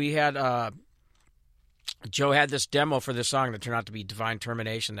 And we had, Joe had this demo for this song that turned out to be Divine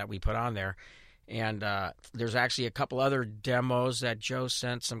Termination that we put on there. And there's actually a couple other demos that Joe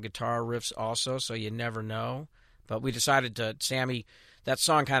sent, some guitar riffs also, so you never know. But we decided Sammy, that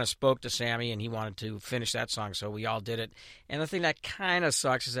song kind of spoke to Sammy, and he wanted to finish that song, so we all did it. And the thing that kind of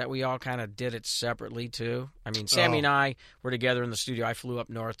sucks is that we all kind of did it separately, too. I mean, Sammy and I were together in the studio. I flew up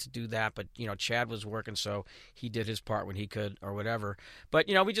north to do that, but, you know, Chad was working, so he did his part when he could or whatever. But,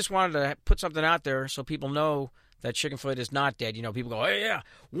 you know, we just wanted to put something out there so people know that Chickenfoot is not dead. You know, people go, hey, yeah,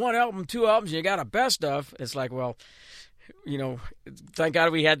 1 album, 2 albums, and you got a best of. It's like, well, you know, thank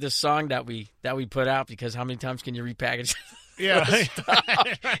God we had this song that we put out, because how many times can you repackage? Yeah.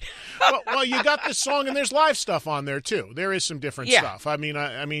 well, you got this song, and there's live stuff on there too. There is some different stuff. I mean,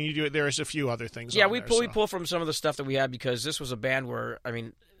 you do. There is a few other things. Yeah, on we there, pull from some of the stuff that we had, because this was a band where, I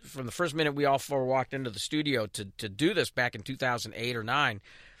mean, from the first minute we all four walked into the studio to do this back in 2008 or 9.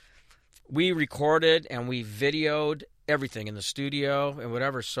 we recorded and we videoed everything in the studio and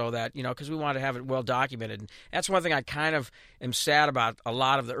whatever, so that, because we wanted to have it well documented. And that's one thing I kind of am sad about a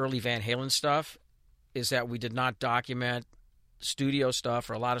lot of the early Van Halen stuff, is that we did not document studio stuff,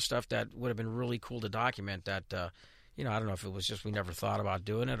 or a lot of stuff that would have been really cool to document that, I don't know if it was just we never thought about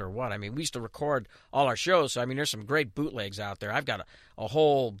doing it or what. I mean, we used to record all our shows, so, there's some great bootlegs out there. I've got a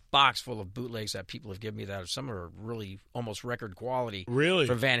whole box full of bootlegs that people have given me that some are really almost record quality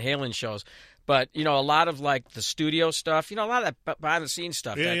for Van Halen shows. But, a lot of, like, the studio stuff, a lot of that behind-the-scenes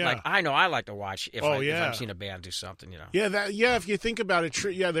stuff like, I know I like to watch if I've seen a band do something, Yeah, if you think about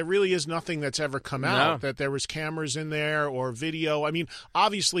it, there really is nothing that's ever come out that there was cameras in there or video.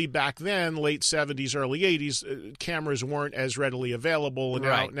 Obviously, back then, late 70s, early 80s, cameras weren't as readily available,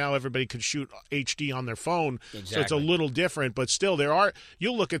 and now everybody could shoot HD on their phone, so it's a little different. But still,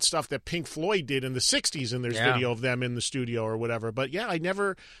 you'll look at stuff that Pink Floyd did in the 60s, and there's video of them in the studio or whatever. But,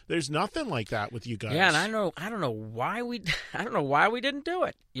 there's nothing like that with you guys. Yeah, and I don't know why we didn't do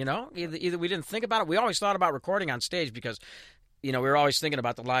it. Either we didn't think about it. We always thought about recording on stage because, we were always thinking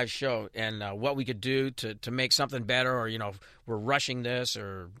about the live show and what we could do to make something better, or we're rushing this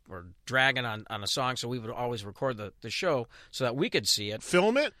or dragging on a song, so we would always record the show so that we could see it.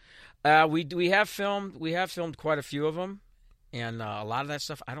 Film it. We have filmed quite a few of them. And a lot of that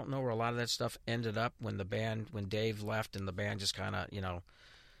stuff, I don't know where a lot of that stuff ended up when Dave left and the band just kind of,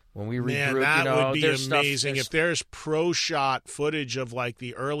 when we regrouped. Man, that would be amazing if there's pro shot footage of like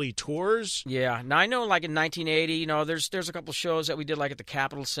the early tours. Yeah. Now I know, like in 1980, there's a couple shows that we did like at the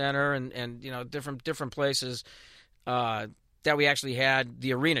Capitol Center and different places that we actually had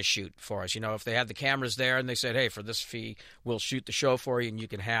the arena shoot for us. If they had the cameras there and they said, hey, for this fee, we'll shoot the show for you and you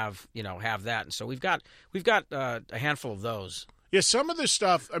can have that. And so we've got a handful of those. Yeah, some of the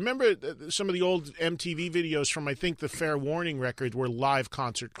stuff, I remember some of the old MTV videos from, I think, the Fair Warning record were live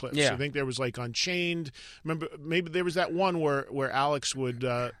concert clips. Yeah. I think there was, like, Unchained. Remember, maybe there was that one where Alex would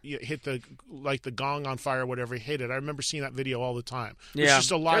hit the gong on fire or whatever, hit it. I remember seeing that video all the time. Yeah,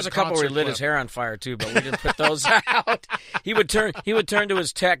 just a live there's a couple where he lit his hair on fire, too, but we didn't put those out. He would turn to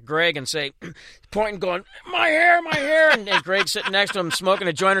his tech, Greg, and say, pointing, going, my hair, and Greg sitting next to him smoking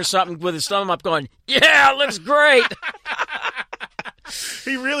a joint or something with his thumb up going, yeah, it looks great.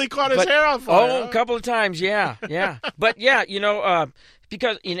 He really caught his hair on fire. Oh, a couple of times, yeah. But, yeah,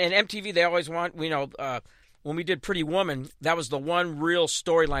 because in MTV they always want, when we did Pretty Woman, that was the one real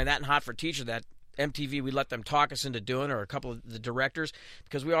storyline, that and Hot for Teacher, that MTV, we let them talk us into doing, or a couple of the directors,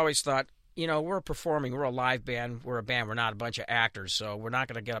 because we always thought, we're performing, we're a live band, we're a band, we're not a bunch of actors, so we're not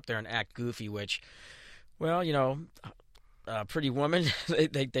going to get up there and act goofy, which, well, Pretty Woman,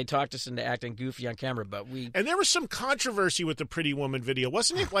 they talked us into acting goofy on camera, but and there was some controversy with the Pretty Woman video,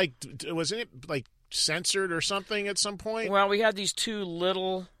 wasn't it? Like censored or something at some point? Well, we had these two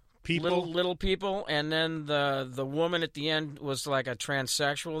little people, and then the woman at the end was like a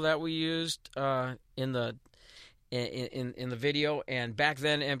transsexual that we used in the video. And back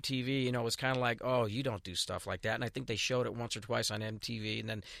then MTV, was kind of like, oh, you don't do stuff like that. And I think they showed it once or twice on MTV,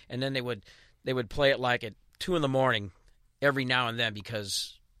 and then they would play it like at 2 a.m. every now and then,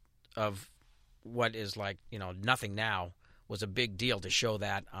 because of what is like, nothing now was a big deal to show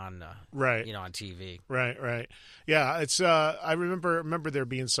that on on TV. Right. Yeah, it's I remember there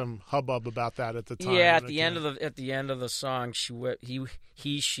being some hubbub about that at the time. Yeah, at the end of the song, she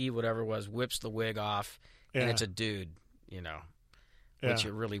whatever it was, whips the wig off, and it's a dude, which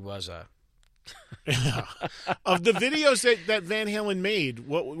it really was a. Of the videos that Van Halen made,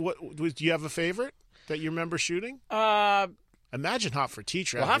 what do you have a favorite that you remember shooting? Imagine Hot for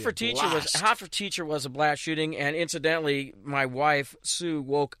Teacher. Well, Hot for Teacher was a blast shooting, and incidentally, my wife Sue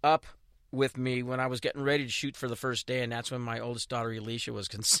woke up with me when I was getting ready to shoot for the first day, and that's when my oldest daughter Alicia was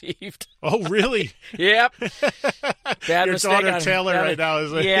conceived. Oh, really? Yep. Your daughter Taylor right now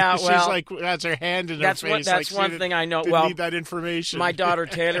is like, she's like, that's her hand in her face. That's one thing I know. Well, need that information. My daughter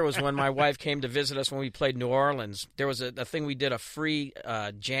Taylor was when my wife came to visit us when we played New Orleans. There was a thing we did, a free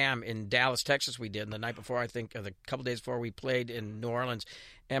jam in Dallas, Texas. We did, and the night before, I think, or the couple days before, we played in New Orleans,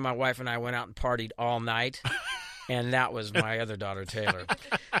 and my wife and I went out and partied all night. And that was my other daughter, Taylor.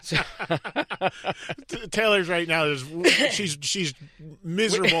 Taylor's right now she's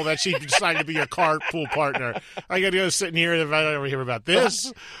miserable that she decided to be your carpool partner. I got to go sitting here and I don't ever hear about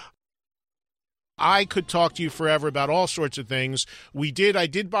this. I could talk to you forever about all sorts of things. I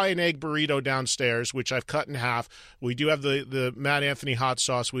did buy an egg burrito downstairs, which I've cut in half. We do have the Matt Anthony hot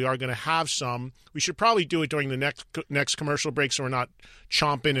sauce. We are going to have some. We should probably do it during the next commercial break so we're not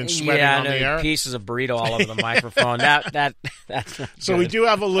chomping and sweating on the air. Pieces of burrito all over the microphone. That's so we do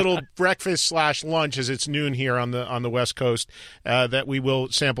have a little breakfast / lunch, as it's noon here on the West Coast, that we will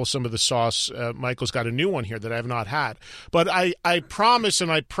sample some of the sauce. Michael's got a new one here that I have not had. But I promise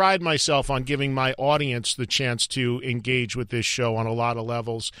and I pride myself on giving my audience the chance to engage with this show on a lot of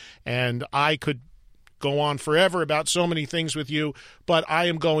levels. And I could go on forever about so many things with you, but I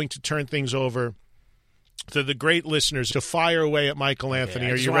am going to turn things over to the great listeners to fire away at Michael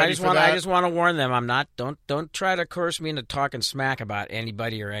Anthony. Are you ready for that? I just want to warn them. I'm not. Don't try to curse me into talking smack about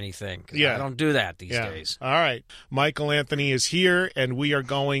anybody or anything. I don't do that these days. All right. Michael Anthony is here, and we are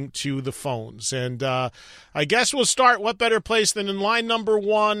going to the phones. And I guess we'll start. What better place than in line number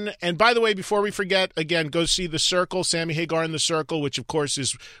 1? And by the way, before we forget, again, go see The Circle, Sammy Hagar in The Circle, which, of course,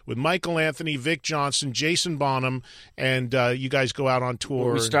 is with Michael Anthony, Vic Johnson, Jason Bonham, and you guys go out on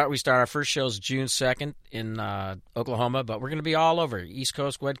tour. We start our first shows June 2nd in Oklahoma, but we're going to be all over East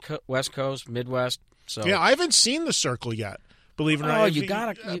Coast, West Coast, Midwest. So yeah, I haven't seen The Circle yet. Believe it or not. Oh, you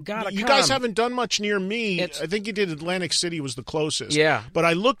gotta. You guys haven't done much near me. I think you did Atlantic City was the closest. Yeah, but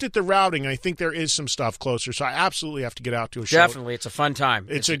I looked at the routing, and I think there is some stuff closer. So I absolutely have to get out to a show. Definitely, it's a fun time.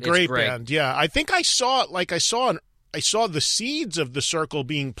 It's a great band. Yeah, I think I saw the seeds of The Circle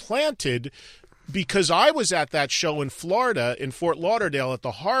being planted, because I was at that show in Florida, in Fort Lauderdale at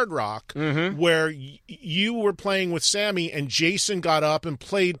the Hard Rock, where you were playing with Sammy and Jason got up and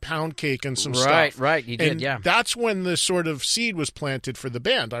played Pound Cake and some stuff. Right, you did, yeah. That's when the sort of seed was planted for the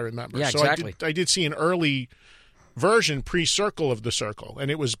band, I remember. Yeah, so exactly. I did see an early version pre-Circle of The Circle,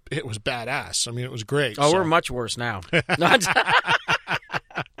 and it was badass. I mean, it was great. Oh, we're much worse now.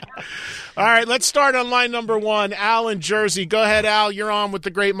 All right, let's start on line number 1. Al in Jersey. Go ahead, Al. You're on with the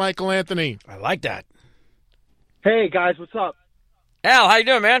great Michael Anthony. I like that. Hey, guys, what's up? Al, how you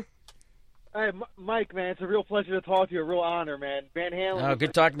doing, man? Hey, Mike, man, it's a real pleasure to talk to you. A real honor, man. Van Halen. Oh,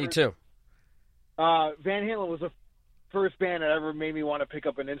 good talking to you, too. Van Halen was the first band that ever made me want to pick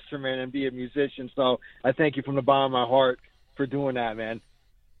up an instrument and be a musician, so I thank you from the bottom of my heart for doing that, man.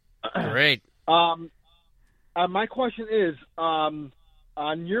 Great. My question is,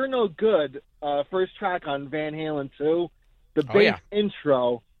 on You're No Good, first track on Van Halen 2, the bass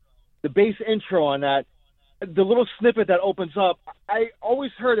intro on that, the little snippet that opens up, I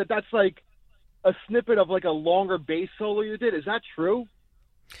always heard that that's like a snippet of like a longer bass solo you did. Is that true?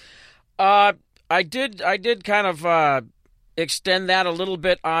 I did kind of extend that a little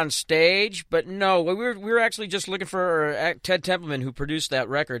bit on stage, but no, we were actually just looking for Ted Templeman, who produced that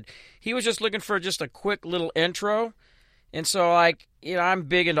record. He was just looking for just a quick little intro. And so, like, you know, I was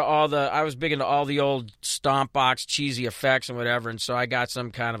big into all the old stomp box cheesy effects and whatever, and so I got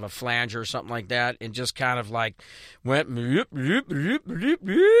some kind of a flanger or something like that, and just kind of like went bloop, bloop, bloop, bloop,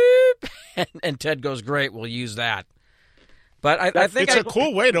 bloop. And Ted goes, "Great, we'll use that." But I think it's a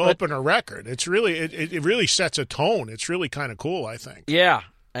cool way to open a record. It's really it really sets a tone. It's really kind of cool, I think. Yeah.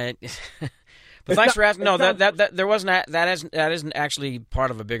 But thanks for asking. No, that there wasn't that isn't actually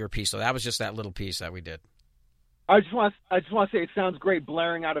part of a bigger piece. So that was just that little piece that we did. I just want to say it sounds great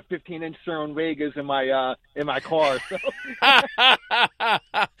blaring out a 15-inch Cerwin Vegas in my car. So.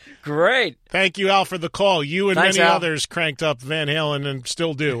 Great. Thank you, Al, for the call. You and Thanks, many Al. others cranked up Van Halen and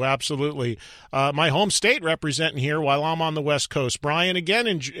still do. Absolutely. My home state representing here while I'm on the West Coast. Brian again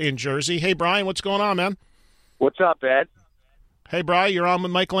in Jersey. Hey, Brian, what's going on, man? What's up, Ed? Hey, Brian, you're on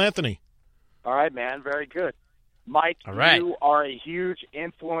with Michael Anthony. All right, man. Very good. Mike, All right. You are a huge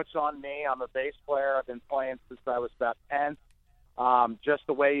influence on me. I'm a bass player. I've been playing since I was about 10. Just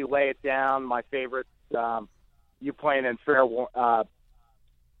the way you lay it down, my favorite, you playing in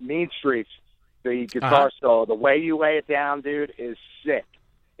Mean Streets, the guitar solo. The way you lay it down, dude, is sick.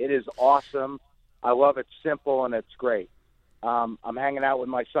 It is awesome. I love it. Simple, and it's great. I'm hanging out with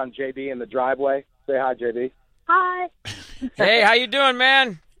my son, JB, in the driveway. Say hi, JB. Hi. Hey, how you doing,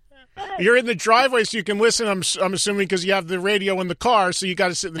 man? You're in the driveway so you can listen, I'm assuming, because you have the radio in the car, so you got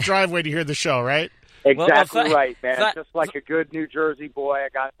to sit in the driveway to hear the show, right? Exactly right, man. Just like a good New Jersey boy, I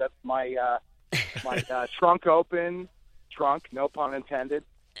got my trunk open. Trunk, no pun intended.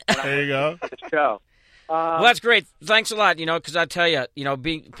 There you go. The show. Well, that's great. Thanks a lot, because I tell you,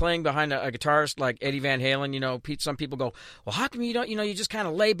 playing behind a guitarist like Eddie Van Halen, some people go, well, how come you don't, you just kind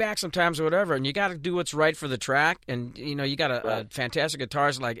of lay back sometimes or whatever, and you got to do what's right for the track, and, you got a fantastic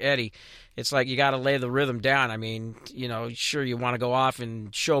guitarist like Eddie. It's like you got to lay the rhythm down. I mean, sure, you want to go off and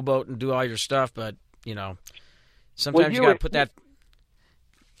showboat and do all your stuff, but, sometimes you got to put that,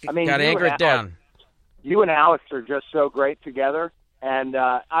 got to anchor it down. you and Alex are just so great together. And,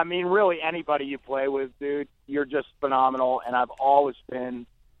 I mean, really anybody you play with, dude, you're just phenomenal. And I've always been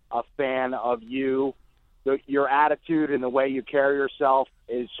a fan of you. Your attitude and the way you carry yourself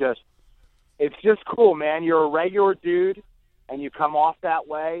is it's just cool, man. You're a regular dude, and you come off that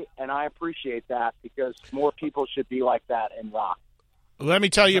way, and I appreciate that because more people should be like that in rock. Let me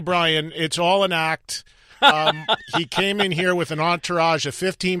tell you, Brian, it's all an act. He came in here with an entourage of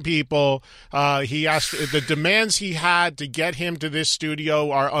 15 people. He asked the demands he had to get him to this studio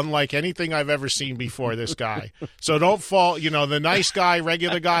are unlike anything I've ever seen before. This guy, so don't fall. The nice guy,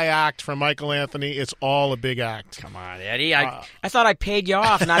 regular guy act from Michael Anthony. It's all a big act. Come on, Eddie. I thought I paid you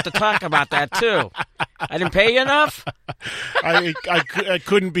off not to talk about that too. I didn't pay you enough. I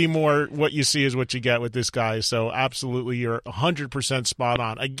couldn't be more. What you see is what you get with this guy. So absolutely, you're 100% spot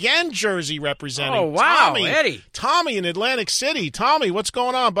on. Again, Jersey representing. Oh wow. Eddie. Tommy in Atlantic City. Tommy, what's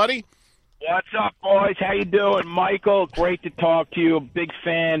going on, buddy? What's up, boys? How you doing? Michael, great to talk to you. Big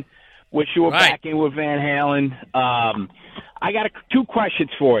fan. Wish you were back in with Van Halen. I got two questions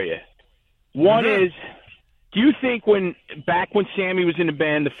for you. One is, do you think back when Sammy was in the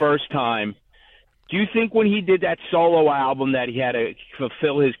band the first time, do you think when he did that solo album that he had to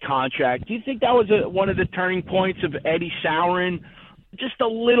fulfill his contract, do you think that was one of the turning points of Eddie souring just a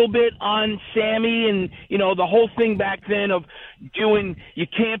little bit on Sammy and, the whole thing back then of doing, you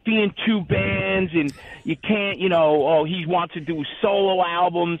can't be in two bands and you can't, he wants to do solo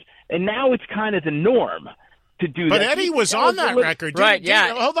albums. And now it's kind of the norm to do but that. But Eddie was on that record. Right,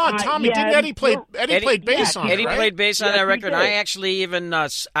 yeah. Hold on, Tommy. Didn't Eddie play played bass on it, Eddie right? played bass on that record. I actually even,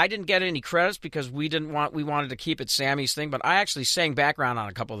 I didn't get any credits because we wanted to keep it Sammy's thing, but I actually sang background on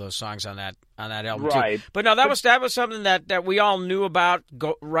a couple of those songs on that album too. But no, that was something that we all knew about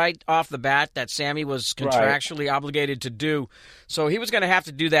right off the bat that Sammy was contractually obligated to do. So he was going to have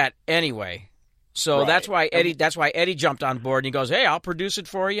to do that anyway. So that's why Eddie jumped on board and he goes, "Hey, I'll produce it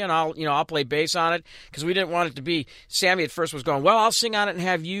for you and I'll play bass on it," because we didn't want it to be Sammy at first was going, "Well, I'll sing on it and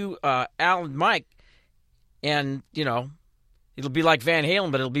have you Al and Mike, and it'll be like Van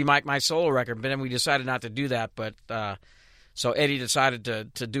Halen, but it'll be my solo record." But then we decided not to do that, but so Eddie decided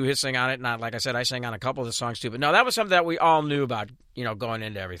to do his thing on it. And like I said, I sang on a couple of the songs too. But no, that was something that we all knew about, going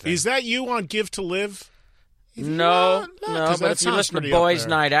into everything. Is that you on Give to Live? No, but if you listen to Boys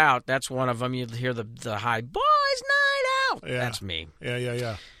Night Out, that's one of them. You hear the high Boys Night Out. Yeah. That's me.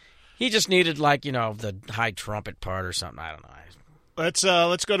 Yeah. He just needed the high trumpet part or something. I don't know.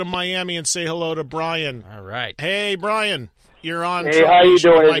 Let's go to Miami and say hello to Brian. All right. Hey, Brian, you're on. Hey, how you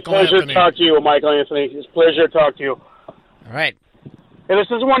doing? It's a pleasure to talk to you, Michael Anthony. It's a pleasure to talk to you. All right. Hey,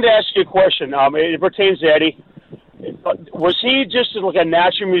 listen, I just wanted to ask you a question. It pertains to Eddie. Was he just like a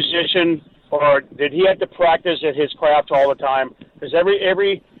natural musician? Or did he have to practice at his craft all the time? Because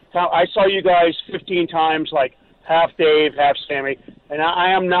every time I saw you guys 15 times, like half Dave, half Sammy, and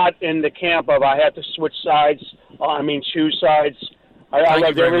I am not in the camp of I have to switch sides. Choose sides. I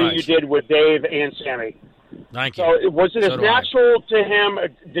loved everything you did with Dave and Sammy. Thank you. So was it as natural to him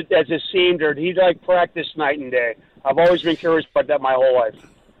as it seemed, or did he practice night and day? I've always been curious about that my whole life.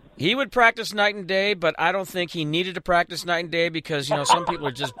 He would practice night and day, but I don't think he needed to practice night and day because, some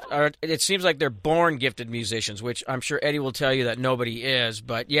people it seems like they're born gifted musicians, which I'm sure Eddie will tell you that nobody is.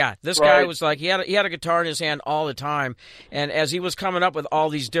 But, yeah, this guy was like, he had a guitar in his hand all the time. And as he was coming up with all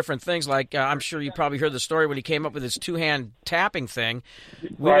these different things, like I'm sure you probably heard the story when he came up with his two-hand tapping thing,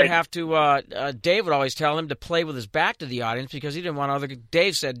 we would have to, Dave would always tell him to play with his back to the audience because he didn't want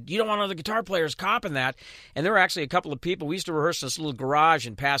Dave said, you don't want other guitar players copping that. And there were actually a couple of people, we used to rehearse in this little garage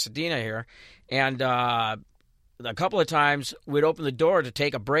in Pasadena here, and a couple of times we'd open the door to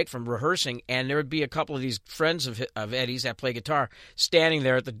take a break from rehearsing, and there would be a couple of these friends of Eddie's that play guitar standing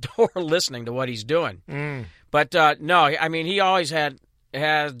there at the door listening to what he's doing. But no, he always had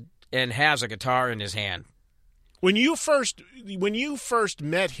and has a guitar in his hand. When you first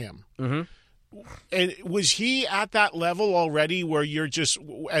met him, and was he at that level already where you're just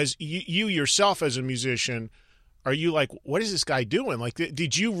as you yourself as a musician? Are you like, what is this guy doing? Like,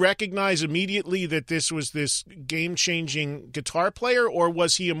 did you recognize immediately that this was this game-changing guitar player, or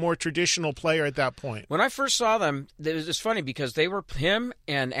was he a more traditional player at that point? When I first saw them, it's funny because they were him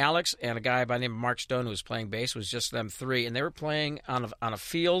and Alex and a guy by the name of Mark Stone who was playing bass. It was just them three, and they were playing on a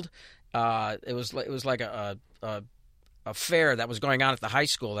field. It was like a fair that was going on at the high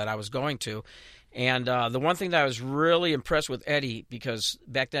school that I was going to. And the one thing that I was really impressed with Eddie, because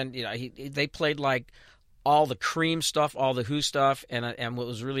back then, they played like all the Cream stuff, all the Who stuff, and what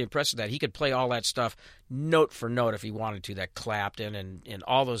was really impressive that he could play all that stuff note for note if he wanted to, that Clapton and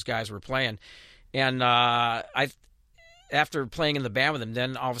all those guys were playing. And after playing in the band with him,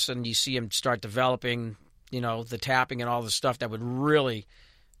 then all of a sudden you see him start developing, the tapping and all the stuff that would really,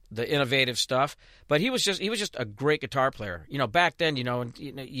 the innovative stuff. But he was just a great guitar player. Back then,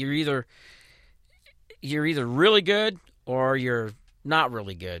 you're either really good or you're not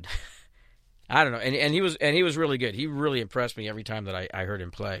really good. I don't know, and he was really good. He really impressed me every time that I heard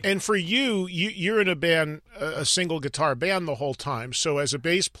him play. And for you're in a band, a single guitar band the whole time. So as a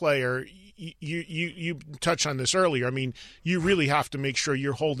bass player, you touched on this earlier. I mean, you really have to make sure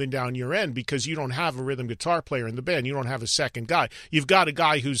you're holding down your end because you don't have a rhythm guitar player in the band. You don't have a second guy. You've got a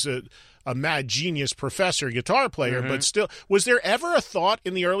guy who's a mad genius professor guitar player, but still, was there ever a thought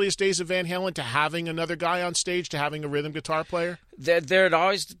in the earliest days of Van Halen to having another guy on stage, to having a rhythm guitar player? There had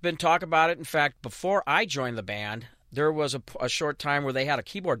always been talk about it. In fact, before I joined the band, there was a short time where they had a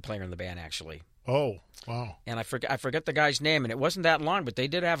keyboard player in the band, actually. Oh, wow. And I forget the guy's name, and it wasn't that long, but they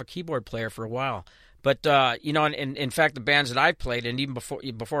did have a keyboard player for a while. But, in fact, the bands that I've played, and even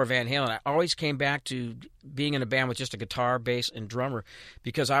before Van Halen, I always came back to being in a band with just a guitar, bass, and drummer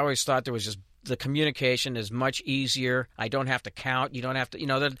because I always thought there was just the communication is much easier. I don't have to count. You don't have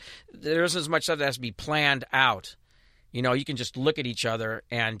to, there isn't as much stuff that has to be planned out. You can just look at each other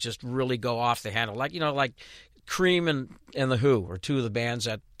and just really go off the handle. Like Cream and The Who are two of the bands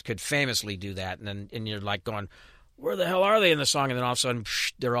that could famously do that. And you're like going, where the hell are they in the song? And then all of a sudden,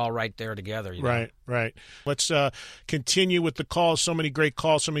 they're all right there together. Right. Let's continue with the calls. So many great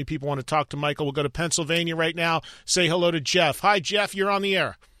calls. So many people want to talk to Michael. We'll go to Pennsylvania right now. Say hello to Jeff. Hi, Jeff. You're on the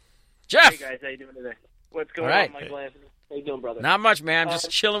air. Jeff. Hey, guys. How you doing today? What's going on, Michael Anthony? How you doing, brother? Not much, man. I'm just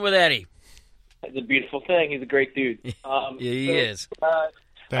chilling with Eddie. It's a beautiful thing. He's a great dude. He is.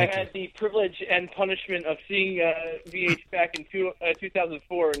 I had the privilege and punishment of seeing VH back in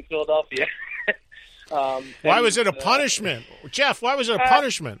 2004 in Philadelphia. Why was it a punishment, Jeff? Why was it a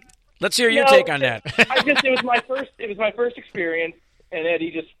punishment? Let's hear your take on that. It was my first experience, and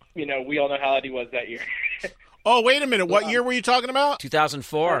Eddie just, we all know how Eddie was that year. Oh, wait a minute. What year were you talking about?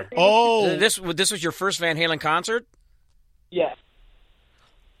 2004. Oh, this was your first Van Halen concert? Yes.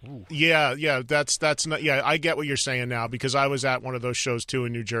 Ooh. Yeah, that's not. Yeah, I get what you're saying now because I was at one of those shows too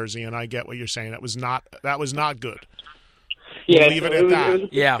in New Jersey, and I get what you're saying. That was not good. Yeah, leave it at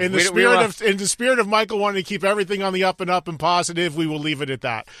that. Yeah, in the spirit of Michael wanting to keep everything on the up and up and positive, we will leave it at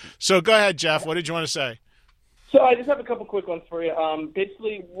that. So go ahead, Jeff. What did you want to say? So I just have a couple quick ones for you.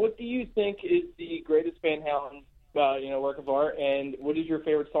 Basically, what do you think is the greatest Van Halen, work of art, and what is your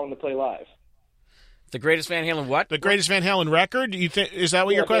favorite song to play live? The greatest Van Halen what? The greatest Van Halen record? Is that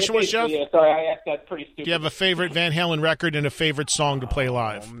what your question was, Jeff? Yeah, sorry, I asked that pretty stupid. Do you have a favorite Van Halen record and a favorite song to play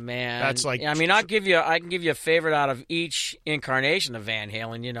live? Oh, man. That's like... I can give you a favorite out of each incarnation of Van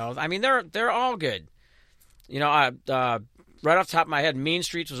Halen, I mean, they're all good. Right off the top of my head, Mean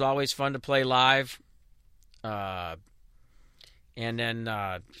Streets was always fun to play live. And then,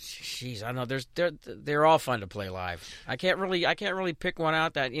 I don't know. They're all fun to play live. I can't really pick one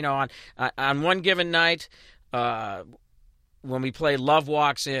out that on one given night, when we play "Love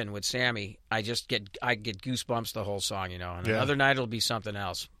Walks In" with Sammy, I get goosebumps the whole song. And another night it'll be something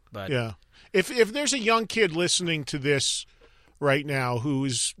else. But yeah, if there's a young kid listening to this right now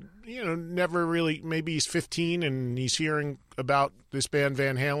who's never really, maybe he's 15 and he's hearing about this band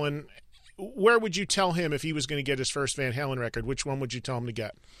Van Halen. Where would you tell him if he was going to get his first Van Halen record? Which one would you tell him to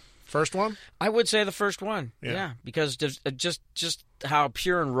get? First one? I would say the first one. Yeah, because just how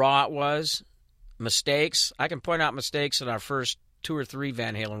pure and raw it was. Mistakes. I can point out mistakes in our first 2 or 3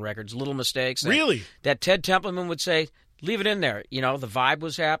 Van Halen records. Little mistakes. Really? That Ted Templeman would say, leave it in there. The vibe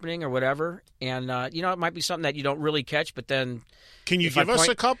was happening or whatever. And, it might be something that you don't really catch, but then... Can you give us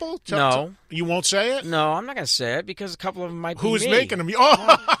a couple? No. You won't say it? No, I'm not going to say it because a couple of them might be Who's me. making them?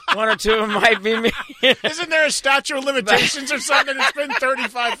 Oh! One or two of them might be me. Isn't there a statute of limitations or something? It's been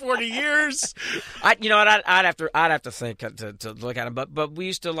 35, 40 years. I'd have to think to look at them. But we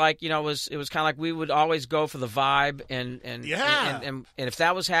used to it was kind of like we would always go for the vibe and if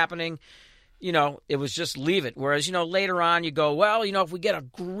that was happening, it was just leave it. Whereas, later on you go, well, if we get a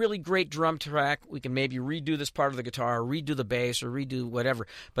really great drum track, we can maybe redo this part of the guitar, or redo the bass, or redo whatever.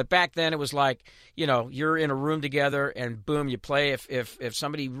 But back then it was like, you're in a room together and boom, you play. If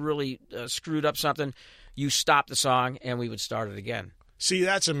somebody really screwed up something, you stop the song and we would start it again. See,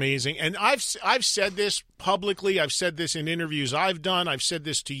 that's amazing. And I've said this publicly. I've said this in interviews I've done. I've said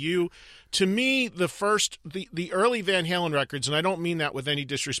this to you. To me, the early Van Halen records, and I don't mean that with any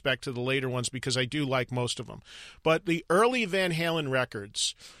disrespect to the later ones because I do like most of them, but the early Van Halen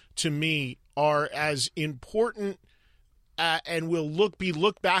records, to me, are as important and will be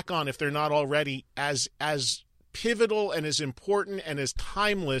looked back on, if they're not already, as pivotal and as important and as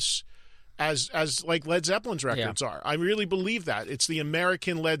timeless as like Led Zeppelin's records are. I really believe that. It's the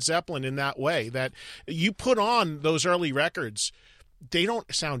American Led Zeppelin in that way, that you put on those early records, they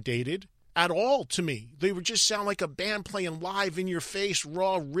don't sound dated at all to me. They would just sound like a band playing live in your face,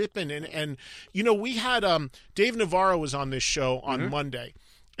 raw, ripping. And we had Dave Navarro was on this show on Monday,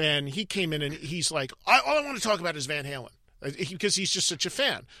 and he came in and he's like, all I want to talk about is Van Halen, because he's just such a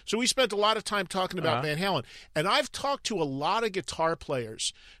fan. So we spent a lot of time talking about Van Halen. And I've talked to a lot of guitar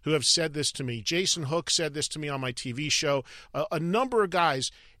players who have said this to me. Jason Hook said this to me on my TV show, a number of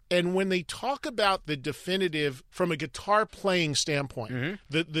guys. And when they talk about the definitive, from a guitar playing standpoint,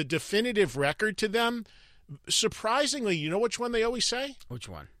 the definitive record to them, surprisingly, you know which one they always say? Which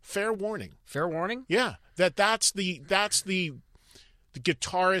one? Fair Warning. Fair Warning? Yeah, that's the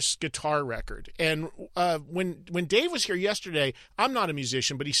guitarist's guitar record. And when Dave was here yesterday, I'm not a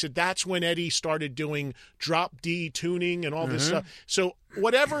musician, but he said that's when Eddie started doing drop D tuning and all this stuff. So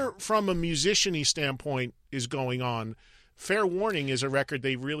whatever from a musician-y standpoint is going on, Fair Warning is a record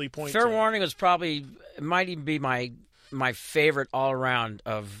they really point to. Fair Warning was probably, it might even be my favorite all around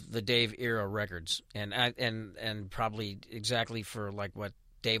of the Dave era records, and probably exactly for like what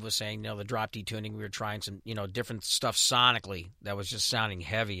Dave was saying, the drop D tuning. We were trying some different stuff sonically that was just sounding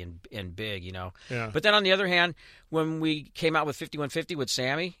heavy and big, Yeah. But then on the other hand, when we came out with 5150 with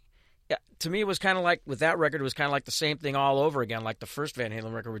Sammy, to me, it was kind of like, with that record, it was kind of like the same thing all over again, like the first Van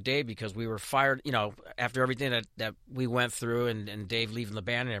Halen record with Dave, because we were fired, after everything that we went through and Dave leaving the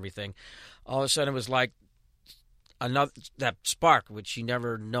band and everything. All of a sudden, it was like that spark, which you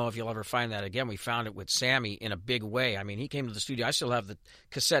never know if you'll ever find that again. We found it with Sammy in a big way. I mean, he came to the studio. I still have the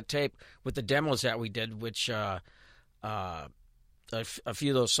cassette tape with the demos that we did, which a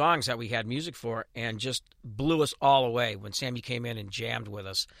few of those songs that we had music for, and just blew us all away when Sammy came in and jammed with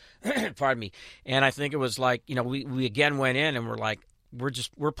us. Pardon me. And I think it was like, we again went in and we're like,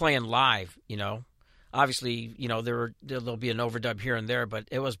 we're playing live, Obviously, there'll be an overdub here and there, but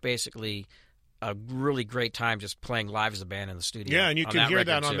it was basically a really great time just playing live as a band in the studio. Yeah, and you can hear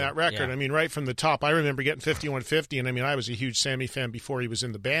that on that record. Yeah. I mean, right from the top. I remember getting 5150, and I mean, I was a huge Sammy fan before he was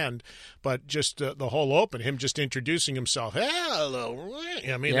in the band, but just the whole open, him just introducing himself, hello,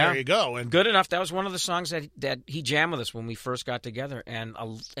 I mean, there you go. And good enough. That was one of the songs that he jammed with us when we first got together, and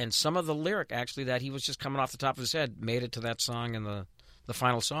some of the lyric, actually, that he was just coming off the top of his head, made it to that song and the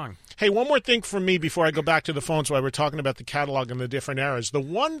final song. Hey, one more thing from me before I go back to the phones while we're talking about the catalog and the different eras. The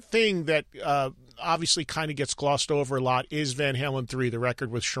one thing that obviously kind of gets glossed over a lot is Van Halen 3, the record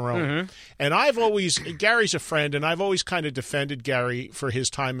with Sharon. And Gary's a friend, and I've always kind of defended Gary for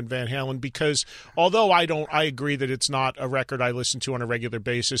his time in Van Halen, because although I agree that it's not a record I listen to on a regular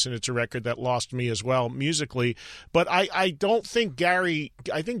basis, and it's a record that lost me as well musically, but I don't think I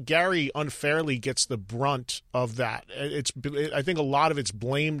think Gary unfairly gets the brunt of that. I think a lot of it's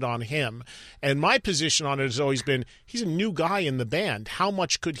blamed on him. And my position on it has always been, he's a new guy in the band. How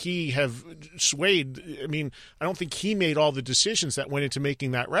much could he have swayed? I mean, I don't think he made all the decisions that went into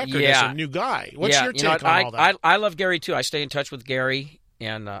making that record as a new guy. What's your take on all that? I love Gary, too. I stay in touch with Gary,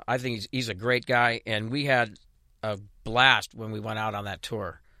 and I think he's a great guy. And we had a blast when we went out on that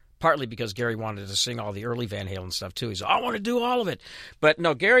tour, partly because Gary wanted to sing all the early Van Halen stuff, too. He's like, I want to do all of it. But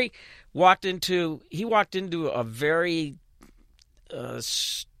no, Gary walked into a very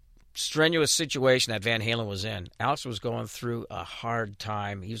strenuous situation that Van Halen was in. Alex was going through a hard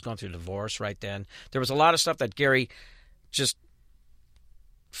time. He was going through a divorce right then. There was a lot of stuff that Gary just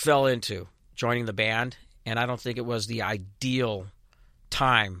fell into, joining the band, and I don't think it was the ideal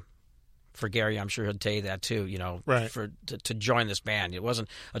time for Gary. I'm sure he'll tell you that too, right. to join this band. It wasn't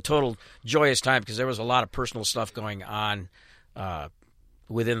a total joyous time because there was a lot of personal stuff going on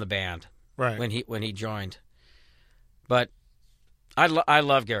within the band when he joined. But I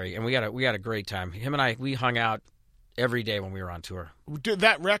love Gary, and we had a great time. Him and we hung out every day when we were on tour.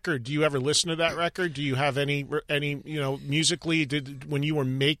 That record, do you ever listen to that record? Do you have any musically, when you were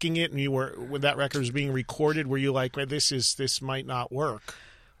making it and when that record was being recorded, were you like, this might not work?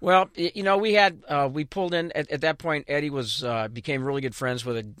 Well, we pulled in at that point. Eddie became really good friends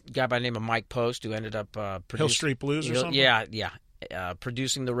with a guy by the name of Mike Post, who ended up producing Hill Street Blues or something. Yeah,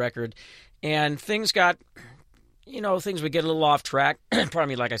 producing the record, and things got. Things would get a little off track. Pardon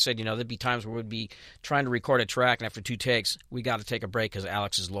me, like I said, there'd be times where we'd be trying to record a track, and after 2 takes, we got to take a break because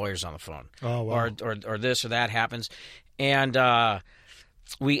Alex's lawyer's on the phone. Oh, wow. Or this or that happens. And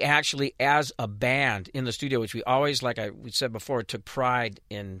we actually, as a band in the studio, which we always, we said before, took pride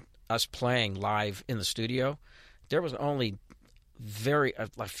in us playing live in the studio, there was only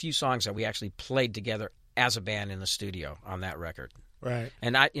a few songs that we actually played together as a band in the studio on that record. Right.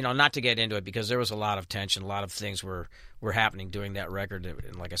 And not to get into it because there was a lot of tension, a lot of things were happening during that record,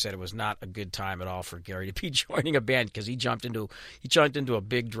 and like I said, it was not a good time at all for Gary to be joining a band because he jumped into a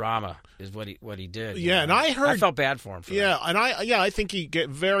big drama is what he did. Yeah, and I felt bad for him. And I think he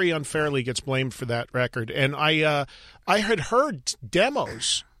very unfairly gets blamed for that record, and I had heard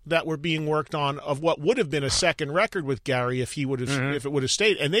demos that were being worked on of what would have been a second record with Gary if he would have if it would have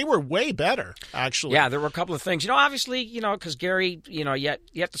stayed, and they were way better actually. Yeah, there were a couple of things. Obviously, because Gary, you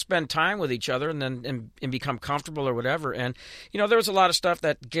have to spend time with each other and then and become comfortable or whatever. And there was a lot of stuff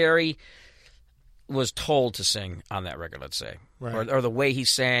that Gary was told to sing on that record, let's say, right. or the way he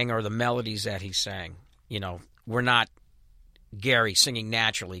sang or the melodies that he sang. Were not Gary singing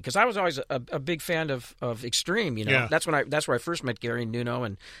naturally, because I was always a big fan of Extreme. Yeah. That's where I first met Gary and Nuno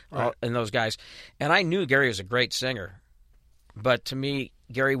and right. and those guys, and I knew Gary was a great singer, but to me,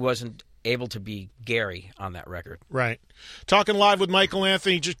 Gary wasn't able to be Gary on that record. Right. Talking live with Michael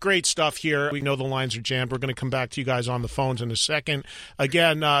Anthony, just great stuff here. We know the lines are jammed. We're going to come back to you guys on the phones in a second.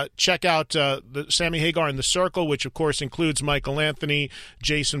 Again, check out the Sammy Hagar in the Circle, which of course includes Michael Anthony,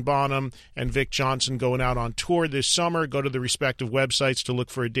 Jason Bonham, and Vic Johnson going out on tour this summer. Go to the respective websites to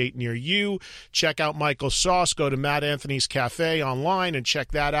look for a date near you. Check out Michael's Sauce. Go to Matt Anthony's Cafe online and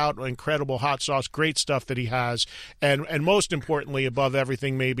check that out. Incredible hot sauce, great stuff that he has. And most importantly, above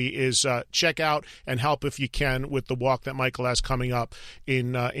everything maybe, is check out and help if you can with the walk that Michael has coming up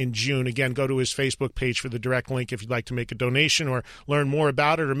in June. Again, go to his Facebook page for the direct link if you'd like to make a donation or learn more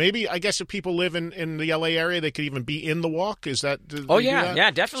about it. Or maybe, I guess, if people live in the LA area, they could even be in the walk. Is that?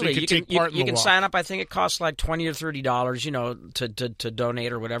 Yeah, definitely. So you can sign up. I think it costs like $20 or $30, to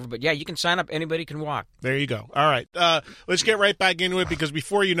donate or whatever. But yeah, you can sign up. Anybody can walk. There you go. All right, let's get right back into it because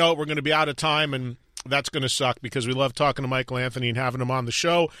before you know it, we're going to be out of time and. That's going to suck because we love talking to Michael Anthony and having him on the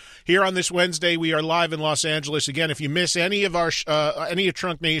show. Here on this Wednesday, we are live in Los Angeles. Again, if you miss any of our any of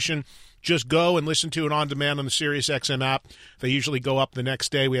Trunk Nation, just go and listen to it on demand on the SiriusXM app. They usually go up the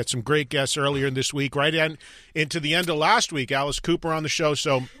next day. We had some great guests earlier in this week, right into the end of last week. Alice Cooper on the show,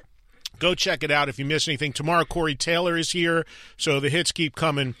 so go check it out if you miss anything. Tomorrow, Corey Taylor is here, so the hits keep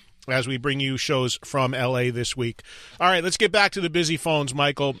coming as we bring you shows from L.A. this week. All right, let's get back to the busy phones,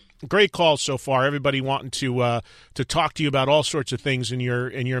 Michael. Great calls so far. Everybody wanting to talk to you about all sorts of things in your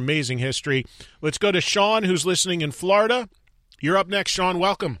amazing history. Let's go to Sean, who's listening in Florida. You're up next, Sean.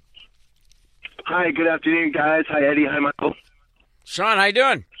 Welcome. Hi, good afternoon, guys. Hi, Eddie. Hi, Michael. Sean, how you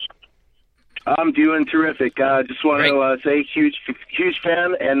doing? I'm doing terrific. Just want to say huge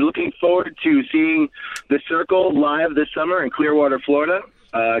fan and looking forward to seeing The Circle live this summer in Clearwater, Florida.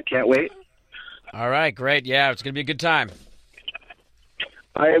 Can't wait. All right, great. Yeah, it's going to be a good time.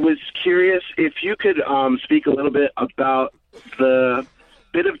 I was curious if you could speak a little bit about the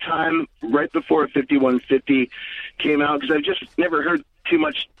bit of time right before 5150 came out, because I've just never heard too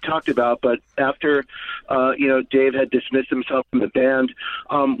much talked about, but after Dave had dismissed himself from the band,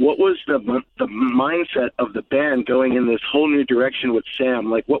 what was the mindset of the band going in this whole new direction with Sam?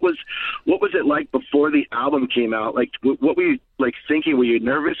 Like, what was it like before the album came out? Like, what were you like thinking? Were you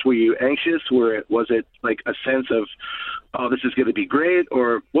nervous? Were you anxious? Was it like a sense of, oh, this is going to be great?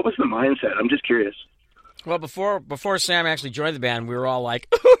 Or what was the mindset? I'm just curious. Well, before Sam actually joined the band, we were all like,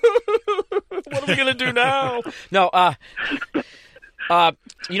 what are we going to do now? No,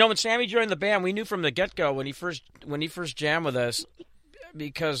 when Sammy joined the band, we knew from the get-go when he first jammed with us,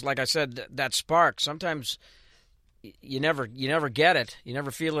 because, like I said, that spark, sometimes you never get it. You never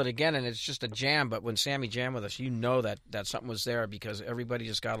feel it again, and it's just a jam. But when Sammy jammed with us, you know that something was there because everybody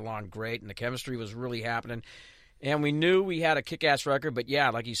just got along great, and the chemistry was really happening. And we knew we had a kick-ass record, but, yeah,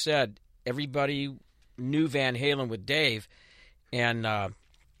 like you said, everybody knew Van Halen with Dave, and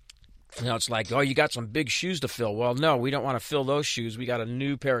it's like, oh, you got some big shoes to fill. Well, no, we don't want to fill those shoes. We got a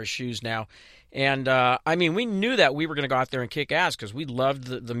new pair of shoes now. And, we knew that we were going to go out there and kick ass because we loved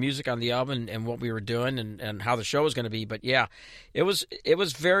the music on the album and what we were doing and how the show was going to be. But, yeah, it was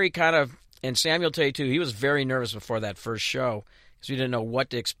very kind of – and Samuel will tell you, too, he was very nervous before that first show because we didn't know what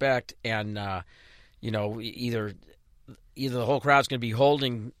to expect. And, either the whole crowd's going to be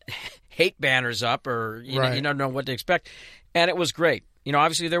holding hate banners up or you don't know what to expect. And it was great.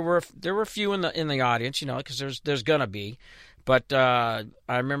 Obviously there were a few in the audience, because there's gonna be, but I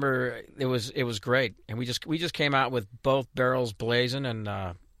remember it was great, and we just came out with both barrels blazing and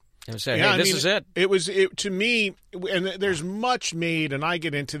said, hey, this is it. It was to me, and there's much made, and I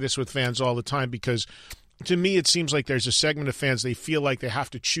get into this with fans all the time because to me it seems like there's a segment of fans they feel like they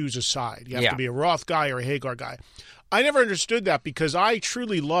have to choose a side. You have to be a Roth guy or a Hagar guy. I never understood that because I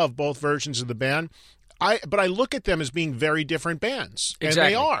truly love both versions of the band. But I look at them as being very different bands, and exactly.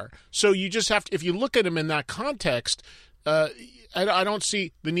 They are. So you just have to, if you look at them in that context, I don't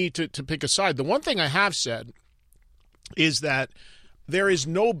see the need to pick a side. The one thing I have said is that there is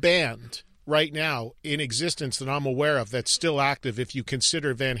no band right now in existence that I'm aware of that's still active if you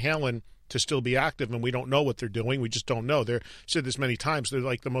consider Van Halen to still be active, and we don't know what they're doing. We just don't know. They're said this many times. They're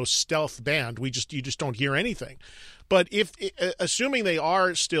like the most stealth band. You just don't hear anything. But assuming they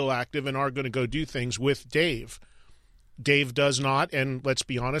are still active and are going to go do things with Dave does not, and let's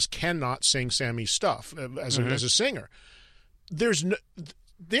be honest, cannot sing Sammy's stuff as a singer. There's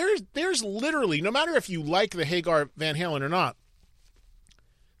literally, no matter if you like the Hagar Van Halen or not,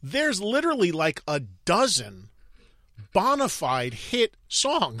 there's literally like a dozen bona fide hit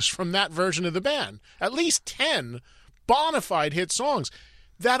songs from that version of the band. At least 10 bona fide hit songs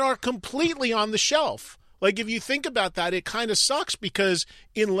that are completely on the shelf. Like, if you think about that, it kind of sucks because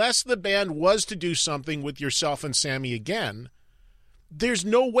unless the band was to do something with yourself and Sammy again, there's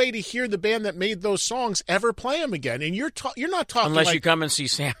no way to hear the band that made those songs ever play them again. And you're not talking unless you come and see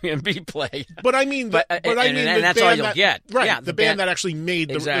Sammy and B play. But I mean, and that's all you'll get. Right, yeah, the band that actually made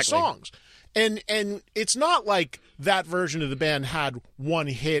the songs. And it's not like that version of the band had one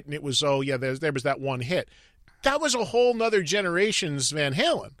hit and it was, there was that one hit. That was a whole nother generation's Van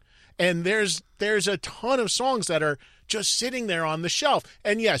Halen. And there's a ton of songs that are just sitting there on the shelf.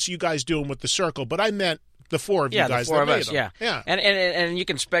 And yes, you guys do them with the circle, but I meant the four of you guys that made them. Yeah. And you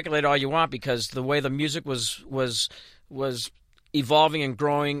can speculate all you want because the way the music was evolving and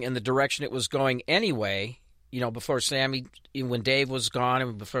growing in the direction it was going anyway. Before Sammy, when Dave was gone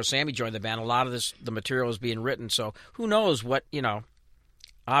and before Sammy joined the band, a lot of the material was being written. So who knows what,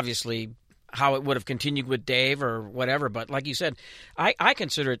 obviously how it would have continued with Dave or whatever. But like you said, I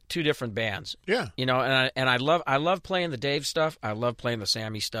consider it two different bands. Yeah. And I love playing the Dave stuff. I love playing the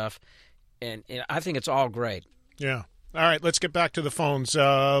Sammy stuff. And I think it's all great. Yeah. All right, let's get back to the phones.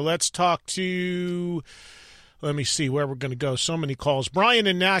 Let's talk to, let me see where we're going to go. So many calls. Brian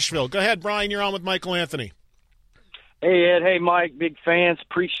in Nashville. Go ahead, Brian. You're on with Michael Anthony. Hey, Ed. Hey, Mike. Big fans.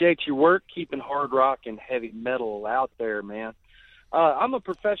 Appreciate your work keeping hard rock and heavy metal out there, man. I'm a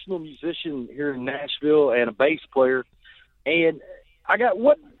professional musician here in Nashville and a bass player. And I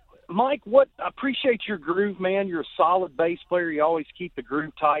appreciate your groove, man. You're a solid bass player. You always keep the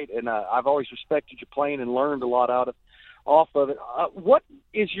groove tight, and I've always respected your playing and learned a lot off of it. What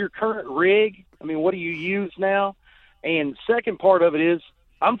is your current rig? I mean, what do you use now? And second part of it is,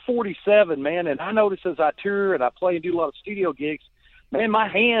 I'm 47, man, and I notice as I tour and I play and do a lot of studio gigs, man, my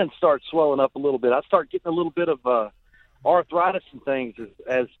hands start swelling up a little bit. I start getting a little bit of arthritis and things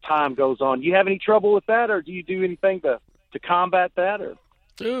as time goes on. Do you have any trouble with that, or do you do anything to combat that? Or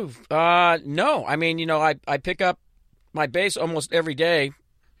no. I mean, I pick up my bass almost every day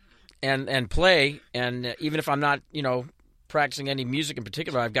and play, and even if I'm not, practicing any music in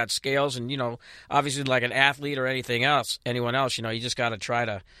particular, I've got scales, and obviously like an athlete or anyone else, you just got to try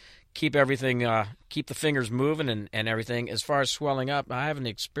to keep everything, keep the fingers moving and everything. As far as swelling up, I haven't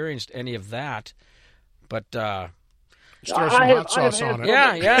experienced any of that, but stir some hot sauce on it.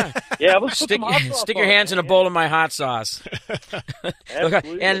 Yeah. Stick your hands in a bowl of my hot sauce.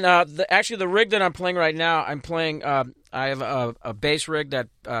 Okay. And the rig that I'm playing right now, I have a bass rig that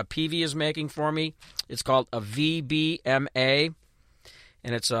PV is making for me. It's called a VBMA,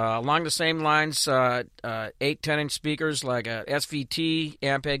 and it's along the same lines, 8 10-inch speakers like a SVT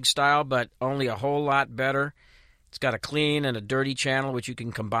Ampeg style, but only a whole lot better. It's got a clean and a dirty channel, which you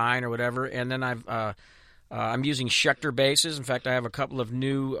can combine or whatever. And then I'm using Schecter basses. In fact, I have a couple of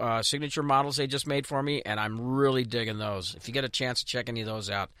new signature models they just made for me, and I'm really digging those. If you get a chance to check any of those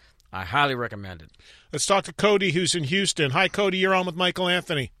out, I highly recommend it. Let's talk to Cody, who's in Houston. Hi, Cody. You're on with Michael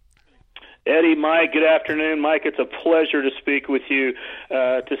Anthony. Eddie, Mike, good afternoon. Mike, it's a pleasure to speak with you.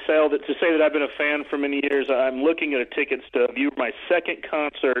 To say that I've been a fan for many years, I'm looking at a ticket stub. You were my second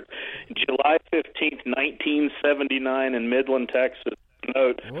concert, July 15th, 1979 in Midland, Texas.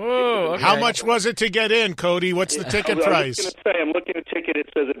 Note. Whoa, okay. How much was it to get in, Cody? What's the ticket price? I was going to say, I'm looking at a ticket. It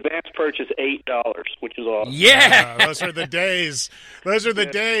says advance purchase $8, which is awesome. Yeah, those are the days. Those are the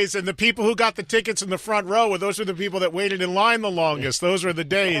days. And the people who got the tickets in the front row, those are the people that waited in line the longest. Those were the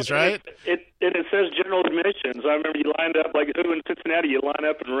days, right? It says general admissions. I remember you lined up like who in Cincinnati. You line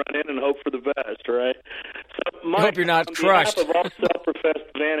up and run in and hope for the best, right? So, Mike, I hope you're not crushed. On behalf of all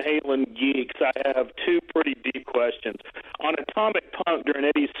self-professed Van Halen geeks, I have two pretty deep questions. On Atomic Punk during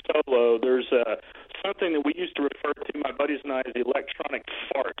Eddie's solo, there's something that we used to refer to, my buddies and I, as the electronic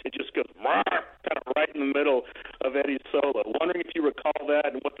fart. It just goes kind of right in the middle of Eddie's solo. Wondering if you recall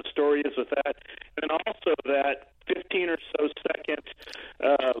that and what the story is with that. And then also that 15 or so second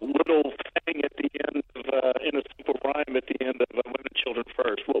little thing at the end of, in a simple rhyme at the end of Women and Children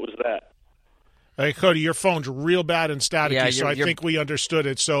First. What was that? right, Cody, your phone's real bad and staticky, Yeah, so I think we understood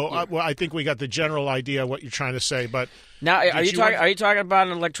it. So I think we got the general idea of what you're trying to say. But now, are you talking about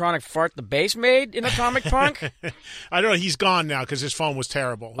an electronic fart the bass made in Atomic Punk? I don't know. He's gone now because his phone was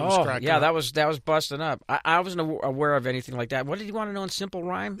terrible. It was cracking up. that was busting up. I wasn't aware of anything like that. What did he want to know in Simple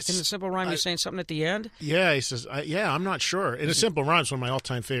Rhyme? In the Simple Rhyme, he's saying something at the end? Yeah, he says, I'm not sure. In a Simple Rhyme is one of my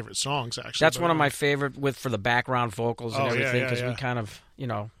all-time favorite songs, actually. That's one of my favorite for the background vocals and everything because we kind of,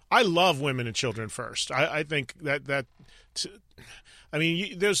 I love Women and Children First. I think that I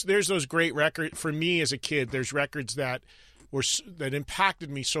mean, there's those great records. For me as a kid, there's records that impacted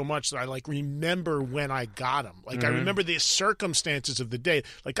me so much that I remember when I got them. I remember the circumstances of the day.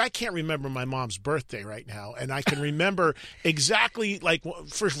 I can't remember my mom's birthday right now, and I can remember exactly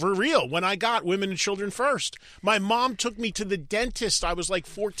for real when I got Women and Children First. My mom took me to the dentist. I was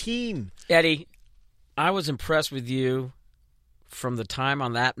 14. Eddie, I was impressed with you from the time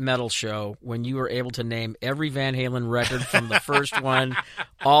on that metal show when you were able to name every Van Halen record from the first one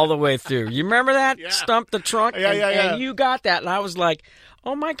all the way through. You remember that? Yeah. Stump the Trunk? And you got that. And I was like,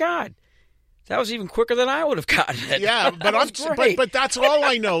 oh, my God. That was even quicker than I would have gotten it. Yeah, but but that's all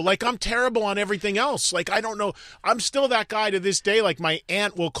I know. I'm terrible on everything else. I don't know. I'm still that guy to this day. My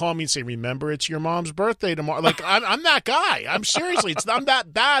aunt will call me and say, "Remember, it's your mom's birthday tomorrow." I'm that guy. I'm seriously. I'm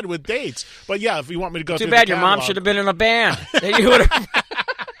that bad with dates. But yeah, if you want me to go Too through bad the your mom should have been in a band. You would have.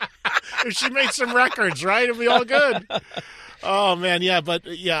 If she made some records, right? It'd be all good. Oh man, yeah, but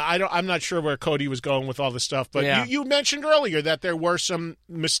yeah, I'm not sure where Cody was going with all this stuff, but you mentioned earlier that there were some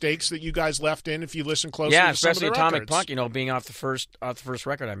mistakes that you guys left in. If you listen closely, to especially some of the Atomic records. Punk, being off the first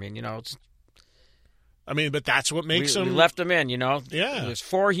record. But that's what makes them. We left them in, Yeah, there's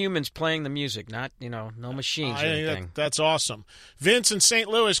 4 humans playing the music, not no machines or anything. That's awesome. Vince in St.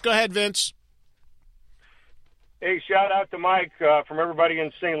 Louis, go ahead, Vince. Hey, shout out to Mike from everybody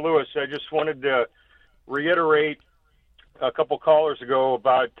in St. Louis. I just wanted to reiterate a couple callers ago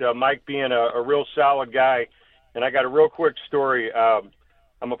about Mike being a real solid guy, and I got a real quick story.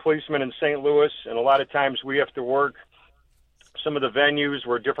 I'm a policeman in St. Louis, and a lot of times we have to work some of the venues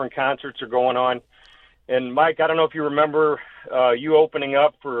where different concerts are going on. And Mike, I don't know if you remember you opening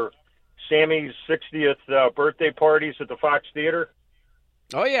up for Sammy's 60th birthday parties at the Fox Theater.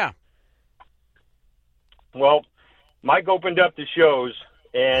 Oh, yeah. Well, Mike opened up the shows,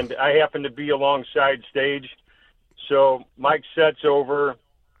 and I happened to be alongside stage. So Mike sets over,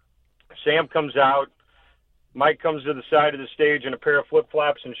 Sam comes out, Mike comes to the side of the stage in a pair of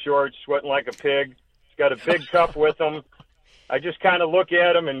flip-flops and shorts, sweating like a pig. He's got a big cup with him. I just kind of look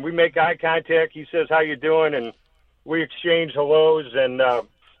at him, and we make eye contact. He says, "How you doing?" And we exchange hellos, and I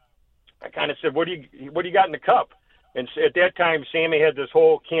kind of said, what do you got in the cup? And at that time, Sammy had this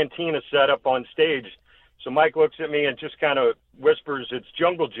whole cantina set up on stage. So Mike looks at me and just kind of whispers, "It's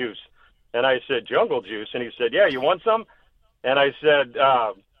jungle juice." And I said, "Jungle juice?" And he said, "Yeah, you want some?" And I said,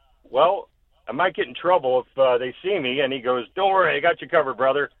 well, I might get in trouble if they see me. And he goes, "Don't worry, I got you covered,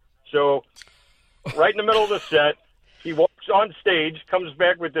 brother." So right in the middle of the set, he walks on stage, comes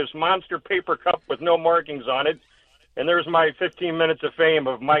back with this monster paper cup with no markings on it. And there's my 15 minutes of fame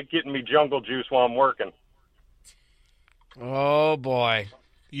of Mike getting me jungle juice while I'm working. Oh, boy.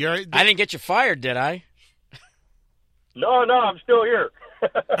 I didn't get you fired, did I? No, I'm still here.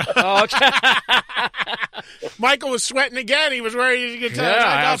 Oh, okay. Michael was sweating again. He was ready to get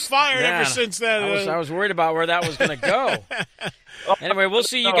I got fired ever since then. I was worried about where that was going to go. Anyway, we'll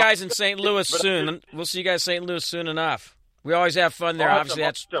see you guys in St. Louis soon. We'll see you guys in St. Louis soon enough. We always have fun there. Awesome,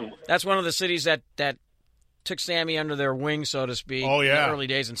 Obviously, that's one of the cities that took Sammy under their wing, so to speak, in the early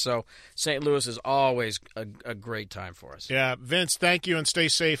days. And so St. Louis is always a great time for us. Yeah, Vince, thank you, and stay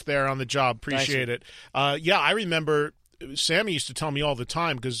safe there on the job. Appreciate it. I remember Sammy used to tell me all the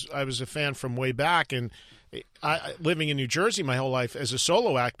time, because I was a fan from way back, and living in New Jersey my whole life as a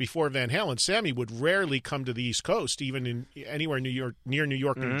solo act before Van Halen, Sammy would rarely come to the East Coast, even in anywhere near New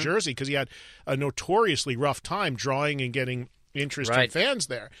York, New Jersey, because he had a notoriously rough time drawing and getting interest in fans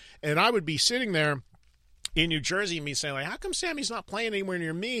there. And I would be sitting there in New Jersey and me saying, how come Sammy's not playing anywhere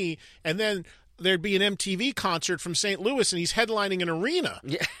near me? And then there'd be an MTV concert from St. Louis, and he's headlining an arena.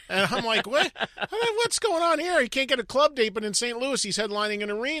 Yeah. And I'm like, what's going on here? He can't get a club date, but in St. Louis, he's headlining an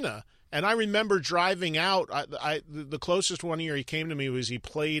arena. And I remember driving out. The closest one year he came to me was he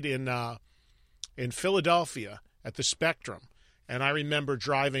played in Philadelphia at the Spectrum. And I remember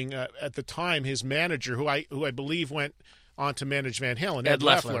driving at the time his manager, who I believe went on to manage Van Halen, Ed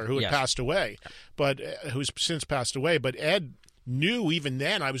Leffler, who had passed away, but who's since passed away. But Ed knew even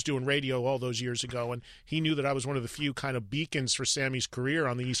then I was doing radio all those years ago, and he knew that I was one of the few kind of beacons for Sammy's career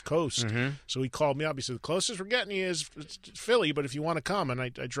on the East Coast. So he called me up. He said, the closest we're getting you is Philly, but if you want to come. And I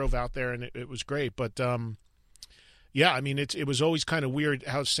drove out there, and it was great. But, yeah, I mean, it was always kind of weird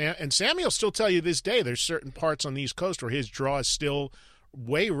how Sammy will still tell you this day there's certain parts on the East Coast where his draw is still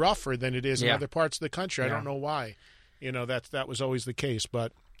way rougher than it is in other parts of the country. I don't know why. That was always the case,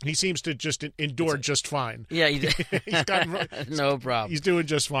 but he seems to just endure just fine. Yeah, he's gotten no problem. He's doing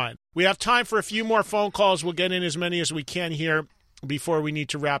just fine. We have time for a few more phone calls. We'll get in as many as we can here before we need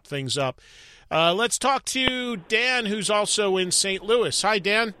to wrap things up. Let's talk to Dan, who's also in St. Louis. Hi,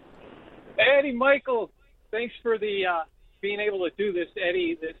 Dan. Eddie, Michael, thanks for the being able to do this,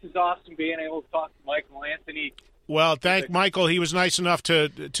 Eddie. This is awesome being able to talk to Michael Anthony. Well, thank Michael. He was nice enough to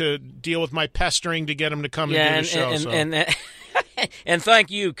deal with my pestering to get him to come and do the show. And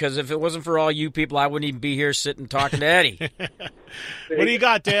thank you, because if it wasn't for all you people, I wouldn't even be here sitting talking to Eddie. What do you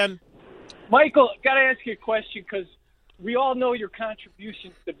got, Dan? Michael, got to ask you a question, because we all know your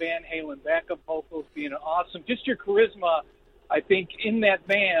contributions to Van Halen, backup vocals being awesome. Just your charisma, I think, in that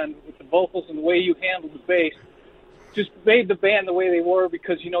band with the vocals and the way you handled the bass just made the band the way they were,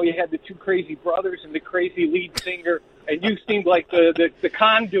 because, you had the two crazy brothers and the crazy lead singer, and you seemed like the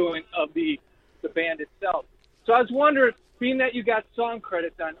conduit of the band itself. So I was wondering, being that you got song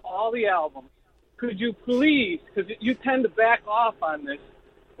credits on all the albums, could you please, because you tend to back off on this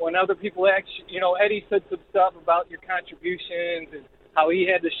when other people actually, Eddie said some stuff about your contributions and how he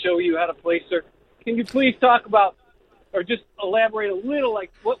had to show you how to play, sir. Can you please talk about, or just elaborate a little,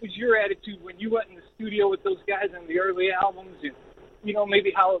 like, what was your attitude when you went in the studio with those guys on the early albums, and,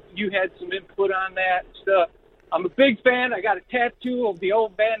 maybe how you had some input on that stuff? I'm a big fan. I got a tattoo of the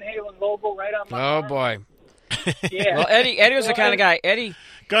old Van Halen logo right on my arm. Oh, boy. Yeah. Well, Eddie was the kind of guy. Eddie.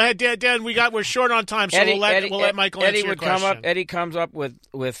 Go ahead, Dan. We're short on time, so we'll let Michael answer your question. Eddie comes up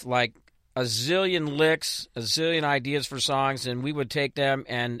with like a zillion licks, a zillion ideas for songs, and we would take them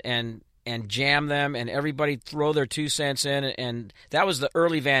and jam them, and everybody throw their 2 cents in, and that was the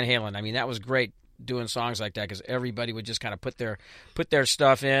early Van Halen. I mean, that was great doing songs like that, because everybody would just kind of put their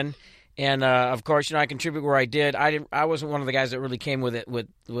stuff in. And of course, I contribute where I did. I wasn't one of the guys that really came with it with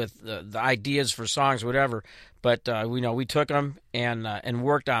the ideas for songs, or whatever. But we took them and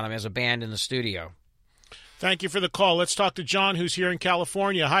worked on them as a band in the studio. Thank you for the call. Let's talk to John, who's here in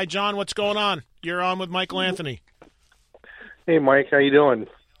California. Hi, John. What's going on? You're on with Michael Anthony. Hey, Mike. How you doing?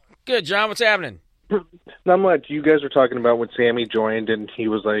 Good, John. What's happening? Not much. You guys were talking about when Sammy joined, and he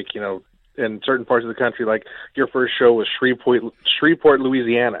was like, in certain parts of the country, like your first show was Shreveport,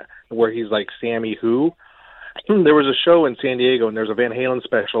 Louisiana, where he's like, Sammy who? There was a show in San Diego, and there's a Van Halen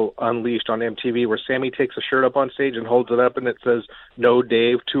special, Unleashed, on MTV, where Sammy takes a shirt up on stage and holds it up, and it says, "No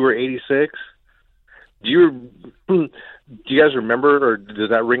Dave, Tour 86." Do you guys remember, or does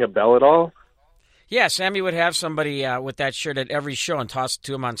that ring a bell at all? Yeah, Sammy would have somebody with that shirt at every show and toss it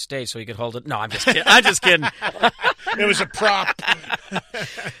to him on stage so he could hold it. No, I'm just kidding. It was a prop.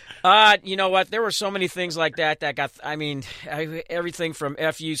 You know what? There were so many things like that got, everything from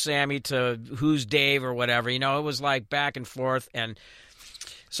F you, Sammy, to who's Dave or whatever. It was like back and forth. And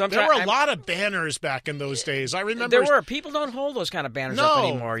sometimes there were a lot of banners back in those days. I remember there were. People don't hold those kind of banners up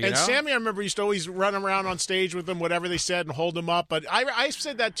anymore. And Sammy, I remember, used to always run around on stage with them, whatever they said, and hold them up. But I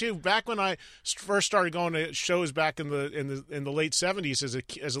said that too back when I first started going to shows back in the late '70s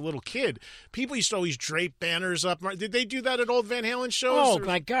as a little kid. People used to always drape banners up. Did they do that at old Van Halen shows? Oh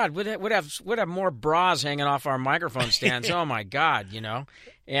my God, we'd have more bras hanging off our microphone stands. Oh my God,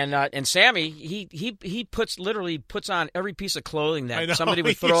 And Sammy, he puts on every piece of clothing that somebody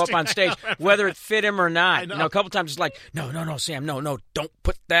would throw up on stage, whether it fit him or not. A couple times it's like, no, Sam, no, don't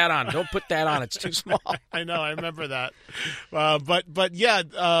put that on. Don't put that on. It's too small. I know, I remember that. But yeah,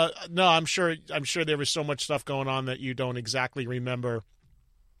 no, I'm sure there was so much stuff going on that you don't exactly remember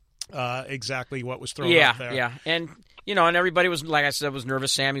exactly what was thrown up there. Yeah, and and everybody was, like I said, was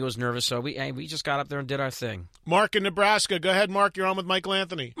nervous. Sammy was nervous, so we just got up there and did our thing. Mark in Nebraska. Go ahead, Mark. You're on with Michael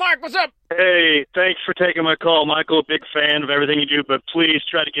Anthony. Mark, what's up? Hey, thanks for taking my call, Michael. Big fan of everything you do, but please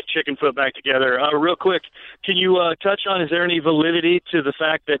try to get Chickenfoot back together. Real quick, can you touch on, is there any validity to the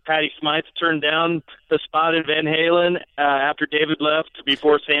fact that Patty Smythe turned down the spot in Van Halen after David left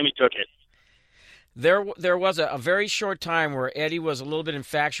before Sammy took it? There was a very short time where Eddie was a little bit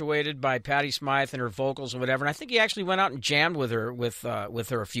infatuated by Patty Smythe and her vocals and whatever, and I think he actually went out and jammed with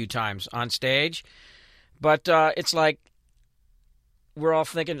her a few times on stage. But it's like we're all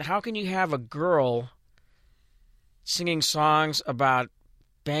thinking, how can you have a girl singing songs about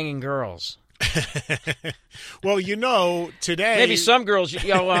banging girls? Well, today maybe some girls.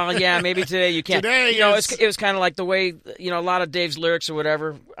 Maybe today you can't. Today, it was kind of like the way a lot of Dave's lyrics or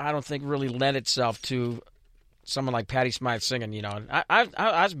whatever. I don't think really lent itself to someone like Patti Smythe singing. I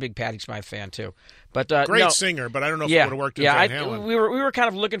was a big Patti Smythe fan too. But great singer. But I don't know if it would have worked with Van Halen. We were kind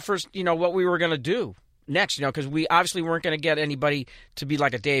of looking for what we were going to do next, because we obviously weren't going to get anybody to be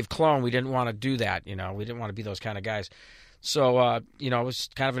like a Dave clone. We didn't want to do that, we didn't want to be those kind of guys. So, it was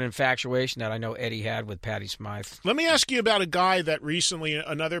kind of an infatuation that I know Eddie had with Patti Smythe. Let me ask you about a guy that recently,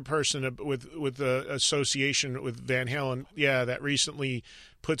 another person with the association with Van Halen, that recently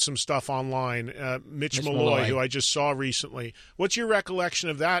put some stuff online, Mitch Malloy, who I just saw recently. What's your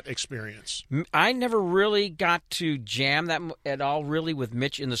recollection of that experience? I never really got to jam that at all, really, with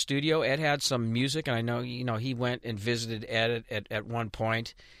Mitch in the studio. Ed had some music, and I know, he went and visited Ed at one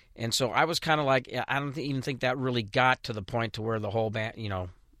point. And so I was kind of like, I don't even think that really got to the point to where the whole band,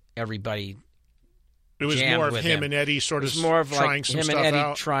 everybody. It was more of him and Eddie sort of more of trying like some him stuff and Eddie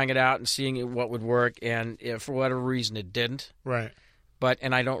out. Trying it out and seeing what would work, and for whatever reason it didn't. Right.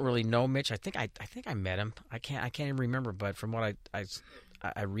 And I don't really know Mitch. I think I met him. I can't even remember, but from what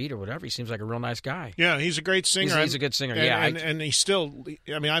I read or whatever, he seems like a real nice guy. Yeah, he's a great singer. He's a good singer. And he still.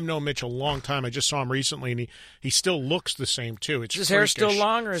 I've known Mitch a long time. I just saw him recently, and he still looks the same too. It's is his hair still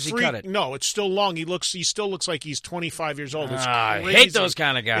long, or has he cut it? No, it's still long. He still looks like he's 25 years old. It's I crazy. hate those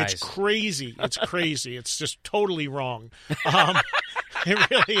kind of guys. It's crazy. It's crazy. It's just totally wrong. It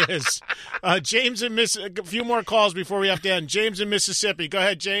really is. James in a few more calls before we have to end. James in Mississippi. Go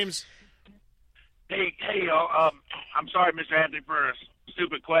ahead, James. Hey, y'all. I'm sorry, Mr. Anthony, for a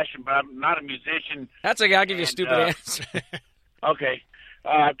stupid question, but I'm not a musician. That's okay. I'll give you a stupid answer. Okay.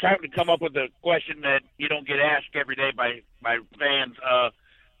 I'm trying to come up with a question that you don't get asked every day by fans.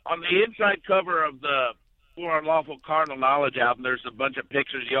 On the inside cover of the For Unlawful Carnal Knowledge album, there's a bunch of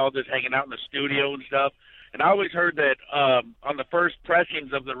pictures of y'all just hanging out in the studio and stuff. And I always heard that on the first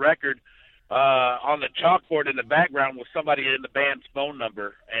pressings of the record, on the chalkboard in the background was somebody in the band's phone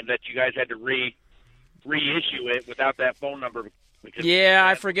number, and that you guys had to reissue it without that phone number. Yeah,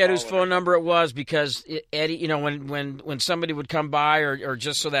 I forget whose phone number it was, because Eddie, when somebody would come by, or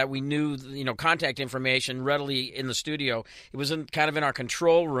just so that we knew, contact information readily in the studio, it was kind of in our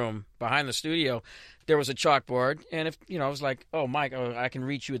control room behind the studio. There was a chalkboard, and if it was like, oh, Mike, I can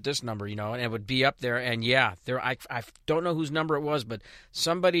reach you at this number, and it would be up there. And I don't know whose number it was, but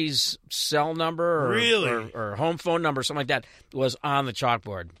somebody's cell number or home phone number, something like that, was on the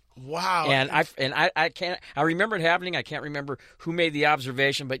chalkboard. Wow. And I remember it happening. I can't remember who made the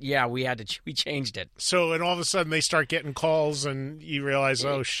observation, but we changed it. So, and all of a sudden they start getting calls, and you realize,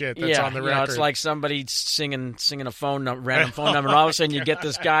 oh shit, that's on the record. It's like somebody singing a phone number, random phone number, and all of a sudden you get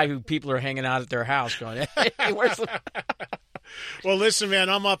this guy who people are hanging out at their house going, hey, where's the... Well, listen, man,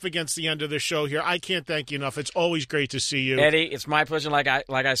 I'm up against the end of the show here. I can't thank you enough. It's always great to see you, Eddie. It's my pleasure. Like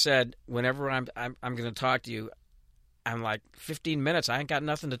I said, whenever I'm going to talk to you, I'm like 15 minutes. I ain't got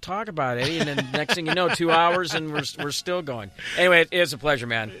nothing to talk about, Eddie. And then next thing you know, 2 hours, and we're still going. Anyway, it is a pleasure,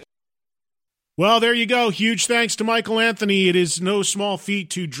 man. Well, there you go. Huge thanks to Michael Anthony. It is no small feat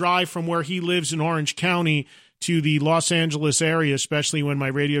to drive from where he lives in Orange County to the Los Angeles area, especially when my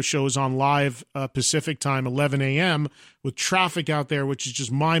radio show is on live Pacific time, 11 a.m., with traffic out there, which is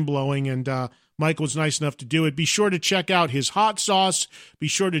just mind-blowing. And Michael was nice enough to do it. Be sure to check out his hot sauce. Be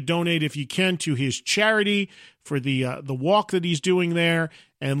sure to donate, if you can, to his charity for the walk that he's doing there.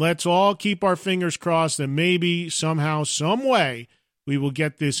 And let's all keep our fingers crossed that maybe, somehow, some way, we will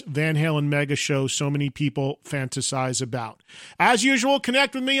get this Van Halen mega show so many people fantasize about. As usual,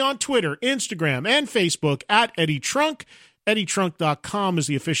 connect with me on Twitter, Instagram, and Facebook at Eddie Trunk. EddieTrunk.com is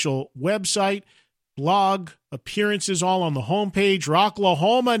the official website. Blog, appearances all on the homepage.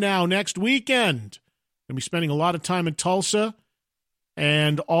 Rocklahoma now next weekend. I'll be spending a lot of time in Tulsa.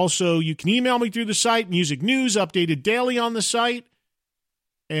 And also, you can email me through the site. Music news updated daily on the site.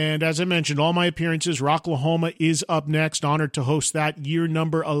 And as I mentioned, all my appearances, Rocklahoma is up next. Honored to host that, year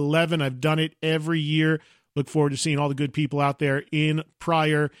number 11. I've done it every year. Look forward to seeing all the good people out there in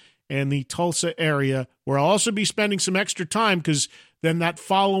Pryor and the Tulsa area, where I'll also be spending some extra time, because then that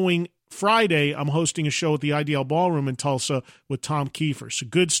following Friday, I'm hosting a show at the IDL Ballroom in Tulsa with Tom Kiefer. So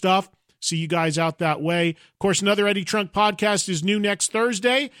good stuff. See you guys out that way. Of course, another Eddie Trunk podcast is new next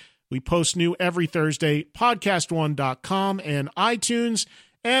Thursday. We post new every Thursday, podcast1.com and iTunes.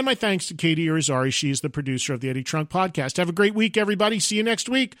 And my thanks to Katie Irizarry. She is the producer of the Eddie Trunk podcast. Have a great week, everybody. See you next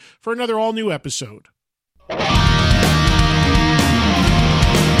week for another all-new episode.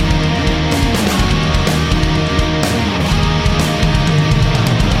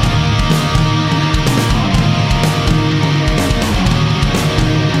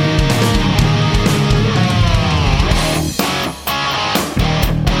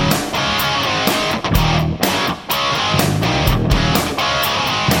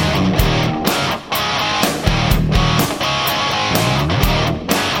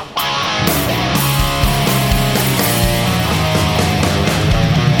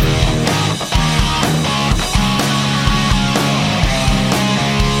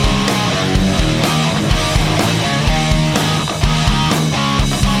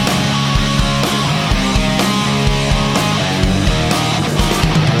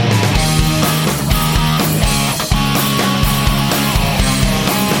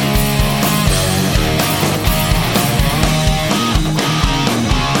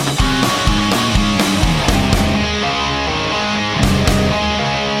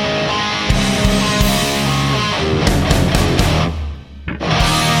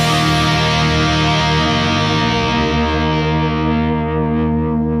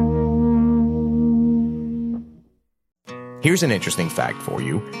 Here's an interesting fact for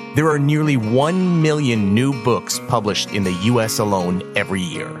you. There are nearly 1 million new books published in the U.S. alone every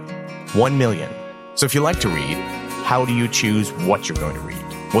year. 1 million. So if you like to read, how do you choose what you're going to read?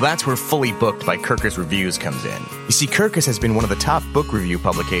 Well, that's where Fully Booked by Kirkus Reviews comes in. You see, Kirkus has been one of the top book review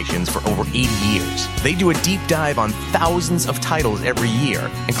publications for over 80 years. They do a deep dive on thousands of titles every year,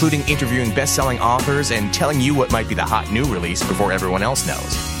 including interviewing best-selling authors and telling you what might be the hot new release before everyone else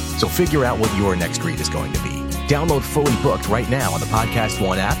knows. So figure out what your next read is going to be. Download Fully Booked right now on the Podcast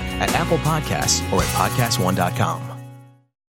One app, at Apple Podcasts, or at PodcastOne.com.